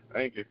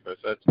 Thank you for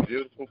such a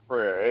beautiful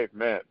prayer.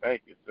 Amen.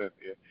 Thank you,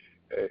 Cynthia.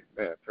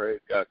 Amen. Praise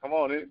God. Come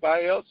on,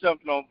 anybody else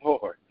jumping on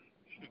board?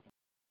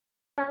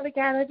 Father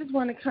God, I just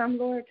want to come,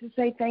 Lord, to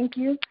say thank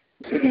you.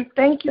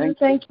 Thank you,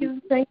 thank you,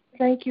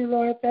 thank you,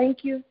 Lord.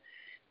 Thank you.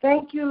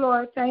 Thank you,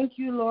 Lord. Thank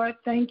you, Lord.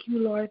 Thank you,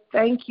 Lord.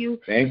 Thank you.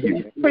 Thank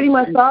you. Pretty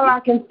much all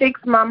I can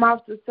fix my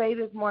mouth to say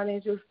this morning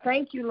is just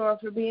thank you, Lord,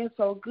 for being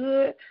so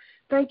good.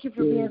 Thank you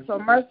for being so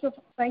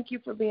merciful. Thank you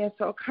for being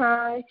so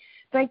kind.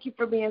 Thank you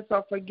for being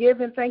so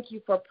forgiving. Thank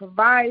you for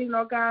providing,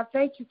 oh God.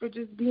 Thank you for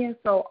just being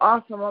so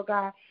awesome, oh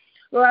God.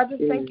 Lord, I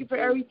just thank you for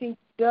everything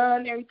you've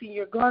done, everything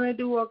you're going to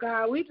do, oh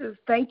God. We just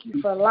thank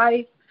you for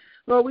life.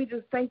 Lord, we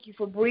just thank you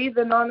for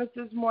breathing on us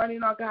this morning,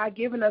 oh God,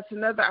 giving us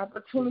another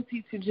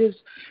opportunity to just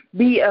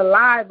be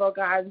alive, oh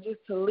God, and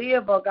just to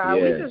live, oh God.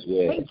 Yes, we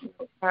just thank you,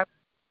 oh God.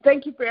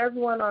 Thank you for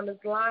everyone on this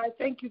line.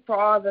 Thank you for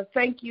all the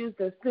thank yous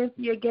that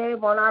Cynthia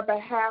gave on our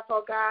behalf,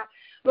 oh God.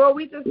 Lord,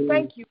 we just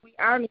thank you. We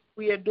honor you.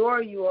 We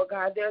adore you, oh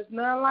God. There's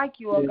none like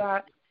you, oh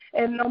God.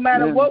 And no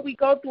matter what we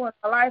go through in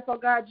our life, oh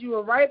God, you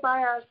are right by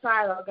our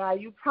side, oh God.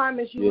 You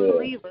promised you wouldn't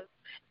leave us.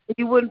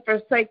 You wouldn't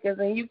forsake us,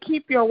 and you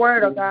keep your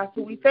word, oh God.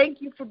 So we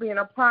thank you for being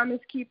a promise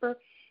keeper.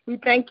 We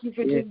thank you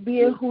for just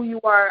being who you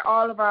are in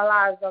all of our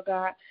lives, oh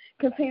God.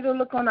 Continue to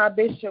look on our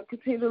bishop.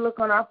 Continue to look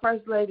on our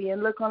first lady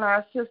and look on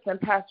our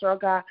assistant pastor, oh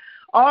God.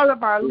 All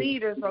of our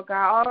leaders, oh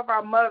God. All of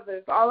our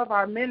mothers, all of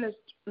our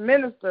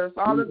ministers,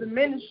 all of the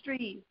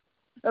ministries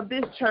of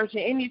this church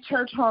and any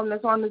church home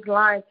that's on this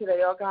line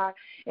today, oh God.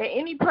 And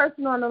any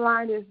person on the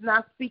line that's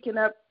not speaking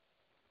up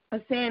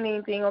or saying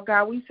anything, oh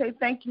God, we say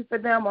thank you for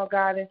them, oh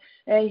God,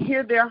 and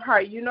hear their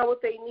heart. You know what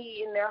they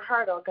need in their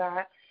heart, oh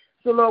God.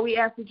 So, Lord, we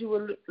ask that you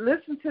will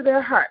listen to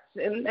their hearts.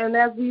 And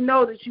as we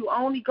know that you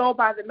only go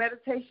by the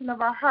meditation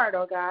of our heart,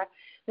 oh God,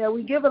 that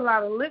we give a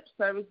lot of lip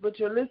service, but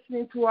you're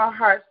listening to our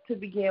hearts to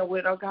begin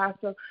with, oh God.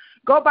 So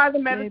go by the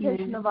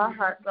meditation of our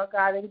hearts, oh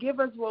God, and give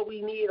us what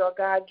we need, oh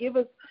God. Give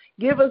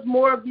us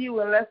more of you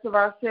and less of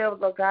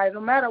ourselves, oh God.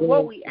 No matter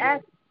what we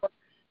ask for,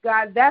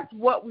 God, that's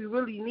what we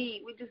really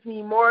need. We just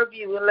need more of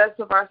you and less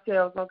of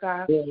ourselves, oh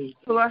God.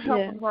 So, Lord,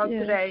 help us on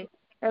today.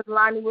 As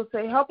Lonnie will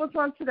say, help us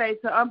on today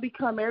to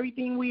unbecome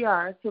everything we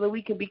are so that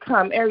we can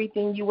become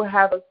everything you will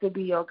have us to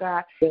be, oh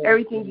God.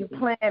 Everything you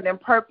planned and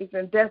purposed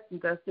and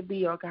destined us to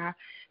be, oh God.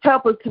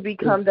 Help us to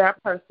become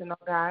that person,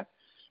 oh God.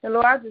 And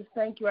Lord, I just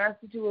thank you. I ask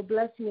that you will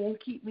bless me and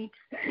keep me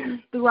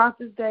throughout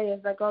this day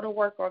as I go to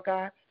work, oh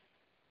God.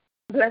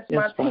 Bless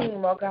my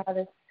team, oh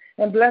God,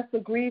 and bless the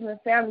grieving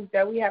families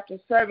that we have to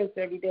service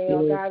every day,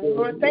 oh God. And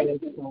Lord,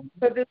 thank you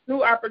for this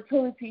new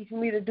opportunity for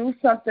me to do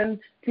something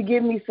to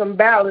give me some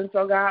balance,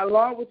 oh God,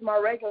 along with my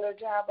regular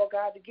job, oh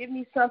God, to give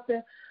me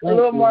something a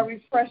little more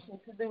refreshing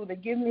to do, to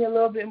give me a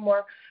little bit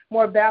more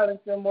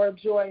balance and more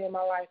joy in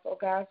my life, oh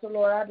God. So,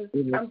 Lord,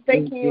 I'm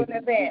thanking you in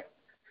advance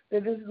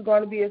that this is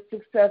going to be a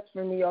success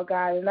for me, oh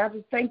God. And I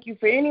just thank you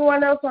for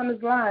anyone else on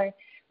this line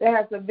that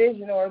has a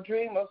vision or a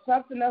dream or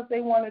something else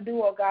they want to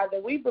do, oh God,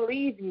 that we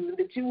believe you,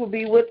 that you will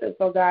be with us,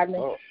 oh God.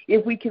 And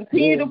if we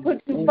continue to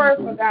put you first,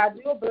 oh God,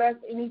 you'll bless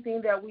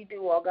anything that we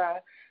do, oh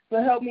God.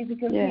 So help me to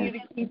continue to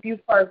keep you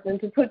first and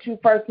to put you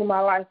first in my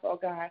life, oh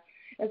God.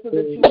 And so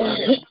that you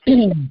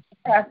will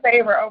have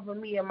favor over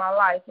me and my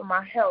life and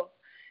my health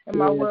and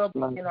my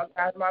well-being, oh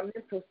God, my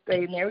mental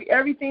state and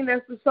everything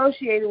that's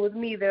associated with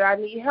me that I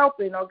need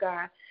help in, oh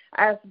God.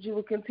 I ask that you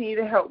will continue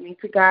to help me,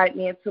 to guide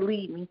me, and to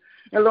lead me.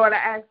 And, Lord, I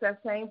ask that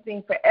same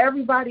thing for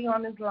everybody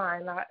on this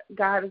line.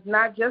 God, it's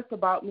not just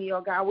about me, oh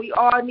God. We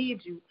all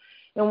need you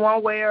in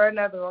one way or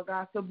another, oh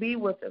God. So be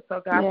with us,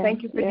 oh God.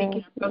 Thank you for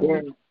Deacon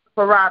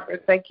for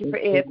Robert. Thank you for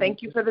Ed.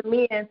 Thank you for the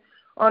men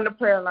on the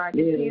prayer line.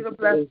 Continue to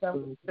bless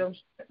them,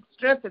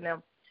 strengthen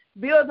them.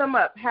 Build them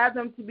up. Have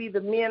them to be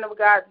the men of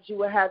God that you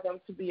will have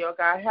them to be, oh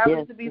God. Have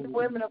them to be the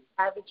women of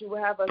God that you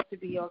will have us to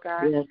be, oh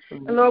God.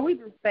 And, Lord, we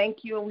just thank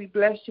you and we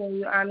bless you and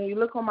we honor you.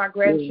 Look on my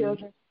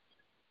grandchildren.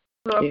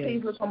 Lord,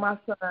 please look on my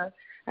son.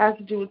 I ask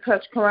that you would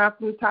touch Quran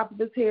from the top of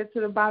his head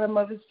to the bottom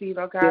of his feet,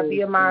 oh God.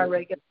 Be a mind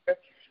regulator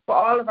for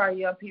all of our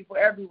young people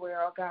everywhere,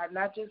 oh God.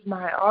 Not just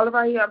mine. All of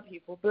our young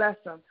people. Bless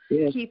them.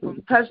 Keep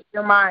them. Touch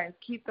their minds.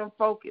 Keep them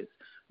focused.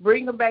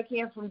 Bring them back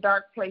in from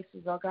dark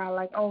places, oh God,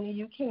 like only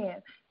you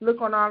can. Look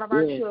on all of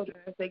our children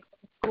as they go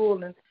to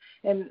school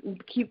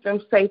and keep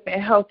them safe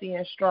and healthy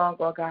and strong,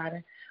 oh God.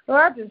 And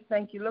Lord, I just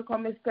thank you. Look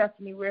on Miss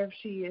Stephanie wherever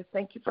she is.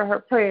 Thank you for her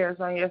prayers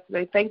on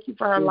yesterday. Thank you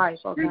for her life,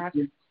 oh God.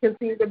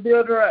 Continue to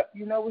build her up.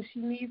 You know what she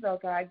needs, oh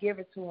God. Give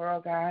it to her,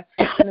 oh God.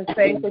 And the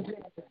same for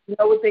Genesis. You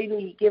know what they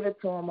need. Give it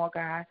to them, oh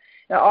God.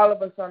 And all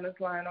of us on this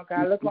line, oh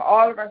God. Look on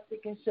all of our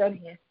sick and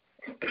shut-in.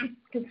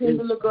 Continue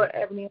to look at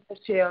Ebony and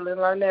Michelle and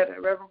Larnetta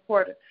and Reverend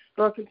Porter.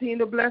 Lord, continue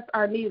to bless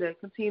Arnita.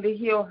 Continue to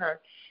heal her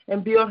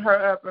and build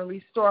her up and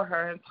restore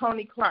her. And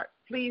Tony Clark,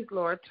 please,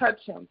 Lord, touch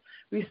him.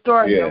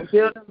 Restore him.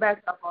 Build him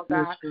back up, oh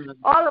God.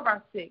 All of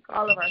our sick,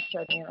 all of our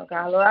shut-in, oh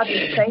God. Lord, I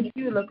just thank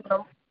you. Look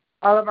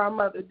All of our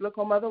mothers, look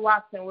on Mother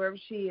Watson, wherever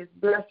she is.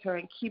 Bless her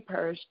and keep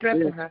her,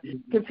 strengthen her.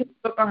 Continue to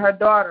look on her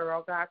daughter,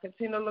 oh God.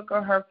 Continue to look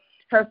on her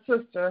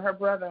sister, her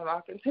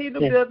brother-in-law. Continue to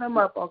build them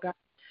up, oh God.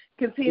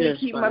 Continue to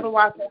keep Mother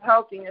Watson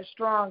healthy and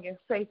strong and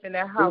safe in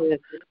their house.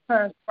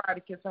 Her and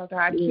Spartacus, oh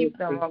God. Keep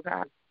them, oh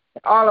God.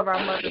 All of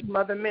our mothers,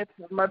 Mother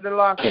Minton, Mother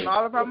Lawson,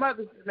 all of our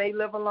mothers, they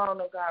live alone,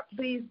 oh God.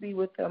 Please be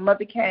with them.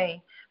 Mother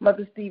Kane,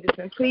 Mother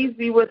Stevenson, please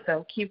be with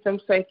them. Keep them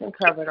safe and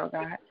covered, oh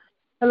God.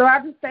 And Lord,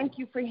 I just thank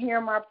you for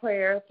hearing my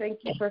prayer. Thank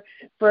you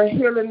for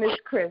healing Miss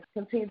Chris.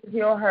 Continue to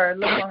heal her.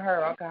 Look on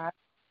her, oh God.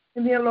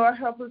 And then, Lord,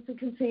 help us to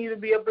continue to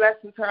be a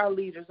blessing to our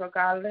leaders, oh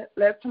God.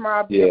 Let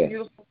tomorrow be a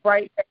beautiful,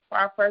 bright day for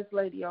our First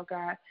Lady, oh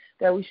God,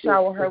 that we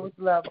shower her with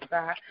love, oh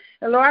God.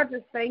 And Lord, I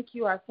just thank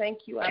you. I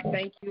thank you. I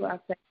thank you. I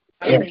thank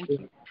you. I thank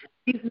you.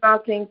 These are all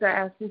things I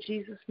ask in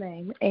Jesus'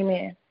 name.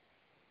 Amen.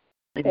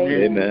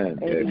 Amen.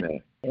 Amen.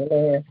 Amen.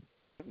 Amen.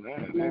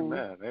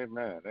 Amen.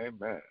 Amen.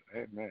 Amen.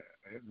 Amen.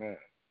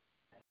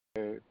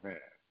 Amen.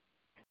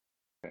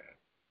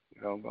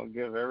 You know, I'm going to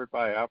give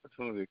everybody an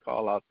opportunity to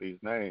call out these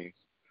names,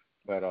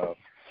 but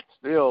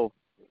still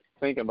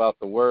thinking about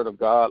the Word of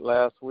God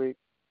last week,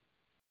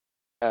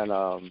 and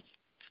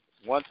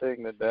one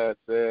thing that Dad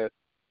said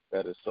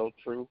that is so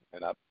true,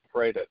 and I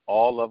pray that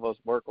all of us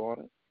work on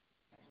it,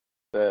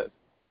 that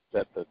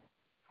the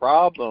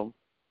problem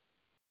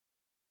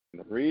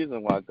and the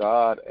reason why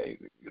God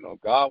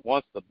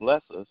wants to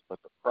bless us, but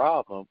the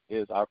problem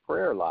is our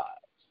prayer lives.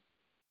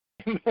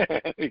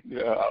 I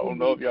don't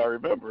know if y'all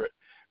remember it,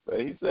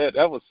 but he said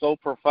that was so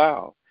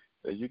profound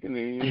that you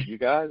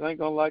guys ain't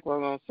gonna like what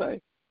I'm gonna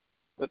say,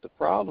 but the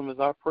problem is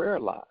our prayer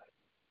lives.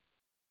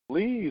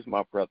 Please,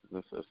 my brothers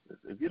and sisters,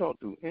 if you don't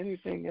do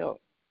anything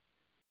else,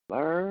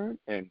 learn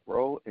and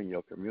grow in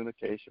your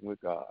communication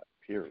with God.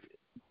 Period.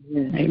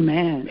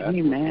 Amen.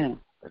 Amen.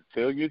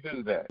 Until you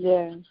do that,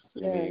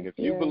 if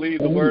you Yes. believe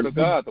the Word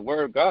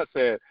of God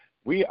said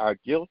we are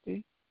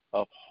guilty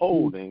of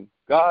holding.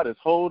 God is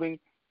holding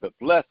the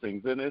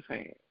blessings in His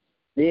hands.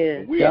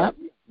 Yeah.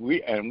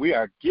 We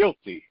are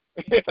guilty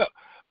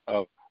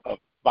of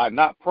by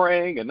not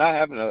praying and not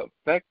having an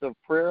effective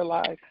prayer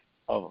life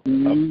of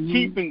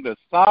keeping the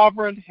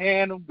sovereign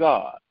hand of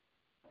God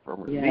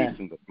from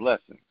releasing the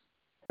blessings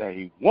that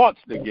He wants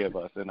to give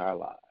us in our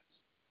lives.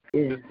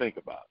 Just think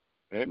about it.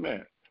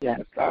 Amen.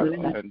 And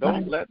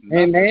don't let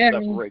nothing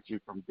separate you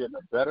from getting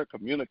a better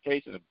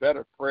communication, a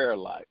better prayer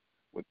life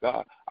with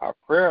God. Our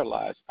prayer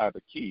lives are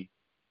the key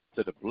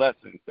to the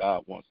blessings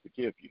God wants to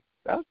give you.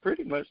 That's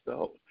pretty much the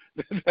whole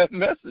that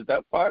message.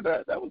 That part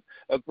of that was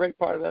a great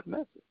part of that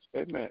message.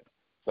 Amen.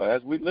 So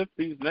as we lift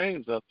these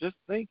names up, just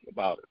think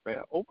about it,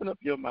 man. Open up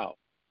your mouth.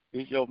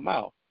 It's your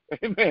mouth,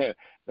 amen,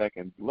 that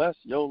can bless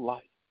your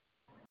life.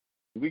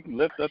 We can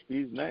lift up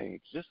these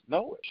names. Just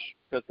know it.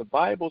 Because the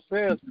Bible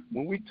says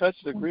when we touch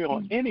and agree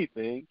on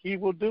anything, He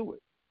will do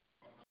it.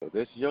 So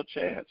this is your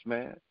chance,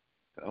 man.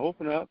 To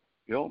open up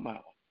your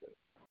mouth.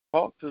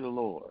 Talk to the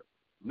Lord.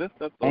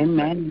 Lift up those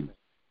names.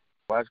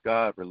 Watch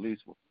God release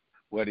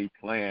what He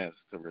plans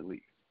to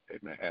release.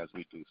 Amen. As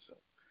we do so.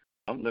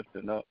 I'm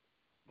lifting up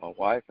my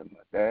wife and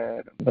my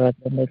dad.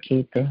 Brother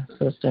Nikita,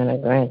 sister and her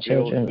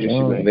grandchildren.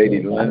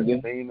 Lady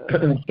London.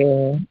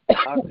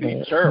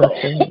 Auntie Cheryl.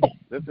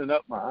 Lifting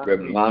up my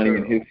Reverend Lonnie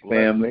and his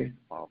family.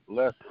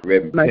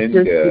 Reverend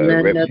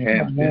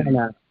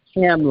Hampton.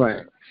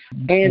 Cameron.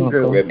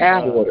 Andrew.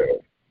 Reverend Porter.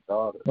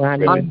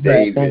 Reverend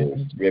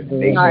David. Reverend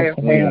Nathan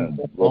Quinn.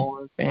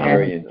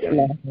 Marion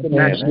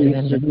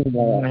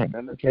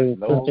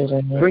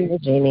Bring us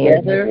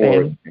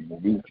together.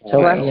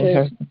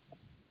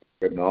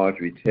 Reverend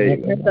Audrey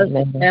Taylor.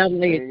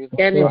 Family.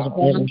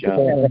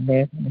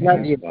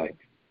 Love you.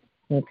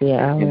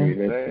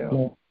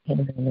 Amen.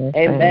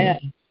 Amen.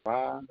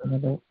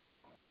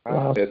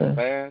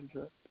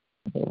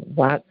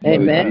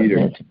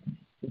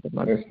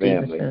 Her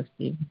family.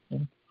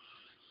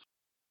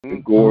 The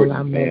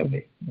Gordon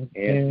family.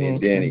 Anthony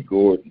and Danny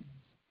Gordon.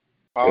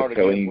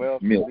 Colleen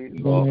Smith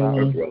and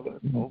her brother.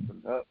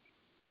 Open up.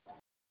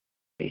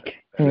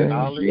 And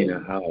Gina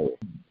Howard.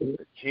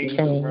 The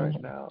kingdom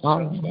right now.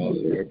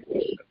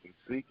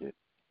 Seek it.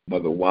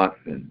 Mother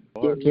Watson.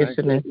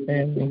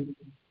 Family.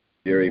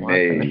 Jerry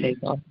May.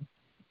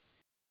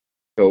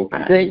 Sophie.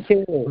 Thank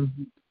you.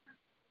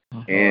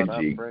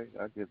 Angie.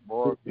 I get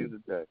more of you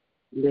today.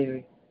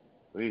 Larry.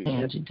 Please.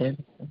 Angie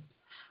Davidson.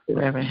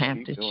 Reverend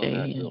Hampton J.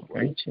 and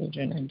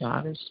grandchildren and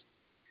daughters.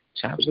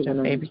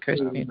 Chopster, baby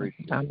Christine,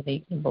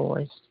 Dominique and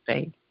boys,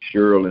 Faith.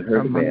 Cheryl and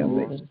her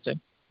family.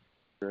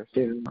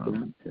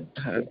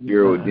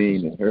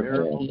 Geraldine and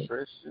her family.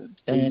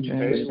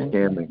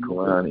 Cameron,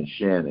 Koran, and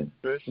Shannon.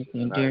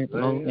 Derek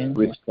Logan.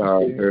 Chris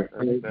Carr and her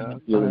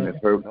healing of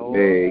her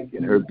leg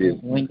and her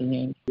business.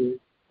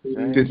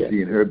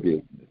 Christy and her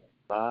business.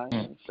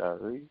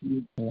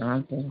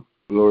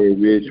 Gloria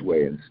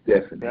Ridgeway and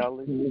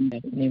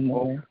Stephanie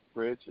Moore.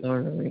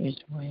 Gloria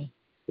Ridgeway.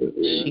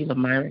 Sheila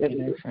Myrick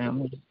and her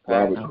family.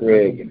 Robert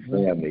Craig and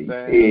family.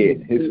 Ed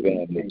and his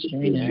family.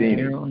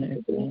 Gina and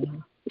her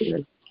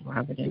family.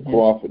 Robert and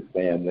Crawford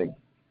family.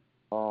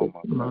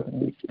 Mother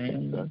and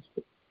family.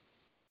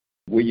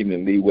 William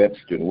and Lee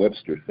Webster and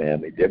Webster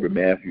family. Deborah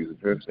Matthews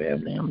and her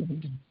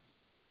family.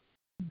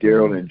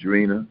 Daryl and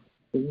Drina.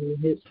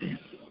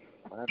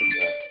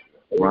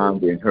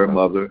 Rhonda and her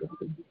mother.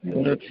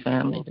 Good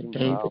family, the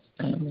Davis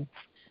family.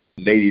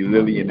 Lady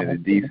Lillian and the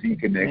D.C.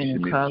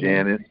 connection, Miss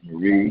Janice,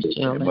 Marie,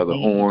 and Mother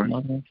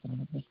Horn.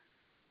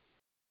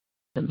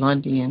 The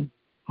Lundian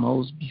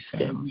Mosby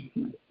family.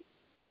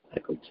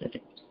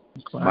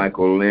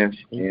 Michael Lynch,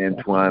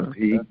 Antoine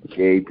P.,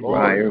 Gabe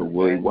Pryor,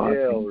 Willie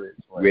Watson,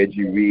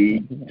 Reggie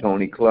Reed,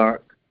 Tony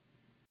Clark,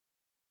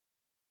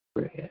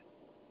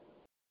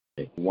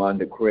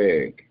 Wanda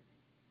Craig,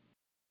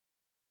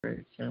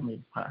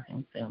 family,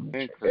 Parham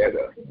family,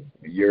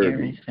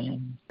 Yerby,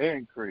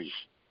 Increase.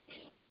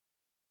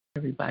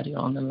 Everybody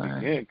on the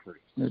line.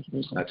 Increase.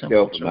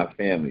 Myself and my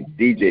family.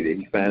 DJ, did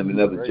he find him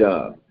another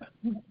job?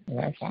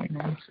 Our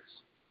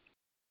finances.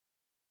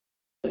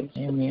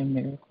 Family and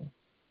Miracle.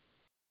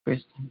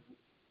 Kristen.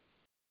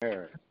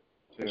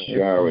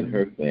 Shara and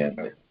her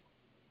family.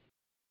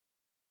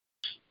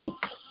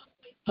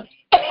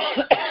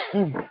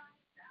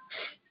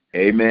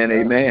 Amen,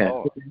 amen.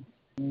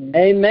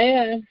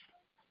 Amen.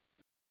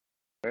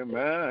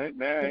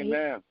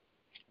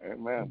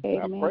 Amen.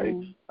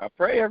 I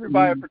pray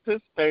everybody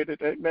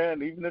participated.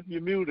 Amen. Even if you're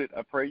muted,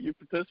 I pray you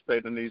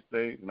participate in these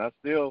things. And I'm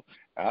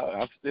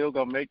still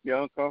gonna make you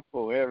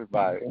uncomfortable.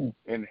 Everybody,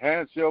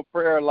 enhance your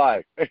prayer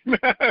life.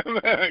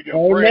 Amen.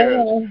 Your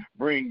prayers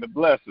bring the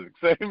blessings.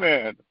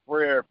 Amen. The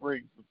prayer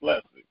brings the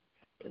blessings.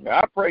 Amen.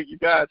 I pray you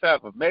guys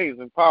have an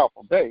amazing,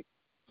 powerful day.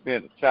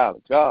 Being a child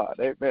of God.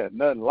 Amen.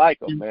 Nothing like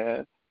them,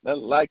 man.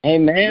 Nothing like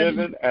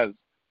living as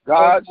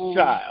God's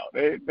child.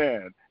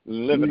 Amen.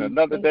 Living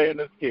another day in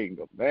His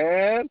kingdom.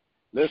 Man,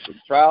 listen,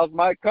 trials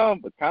might come,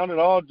 but count it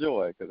all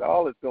joy, because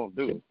all it's going to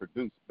do is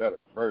produce a better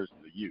version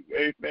of you.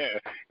 Amen.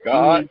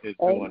 God is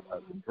doing a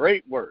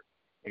great work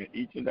in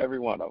each and every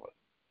one of us.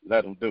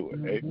 Let Him do it.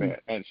 Amen.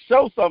 And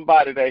show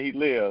somebody that He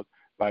lives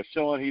by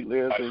showing He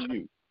lives in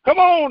you. Come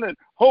on and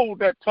hold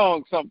that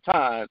tongue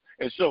sometimes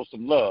and show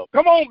some love.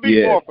 Come on,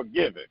 be more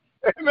forgiving.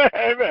 Amen,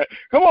 amen.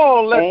 Come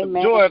on, let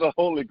the joy of the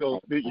Holy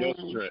Ghost be your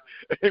strength.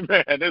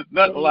 Amen. There's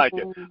nothing like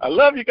it. I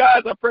love you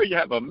guys. I pray you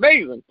have an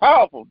amazing,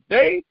 powerful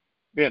day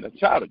being a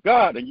child of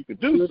God, and you can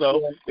do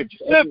so if you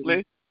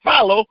simply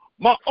follow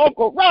my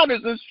Uncle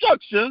Ronnie's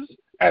instructions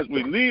as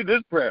we leave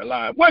this prayer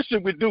line. What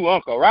should we do,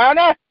 Uncle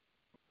Ronnie?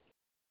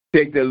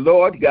 Take the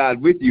Lord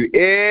God with you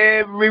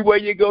everywhere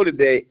you go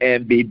today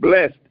and be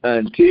blessed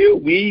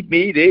until we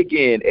meet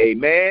again.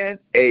 Amen,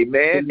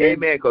 amen,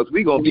 amen, because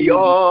we're going to be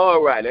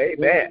all right.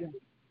 Amen.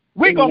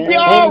 We're going to be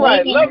all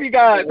right. Love you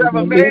guys. Have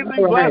an amazing,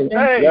 blessed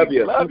day. Love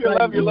you. Love you,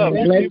 love you, love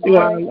you. Bless you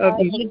all. Love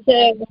you.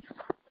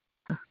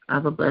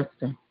 Have a blessed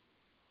day.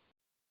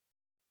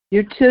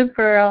 You too,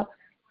 Pearl.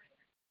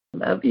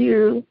 Love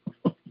you.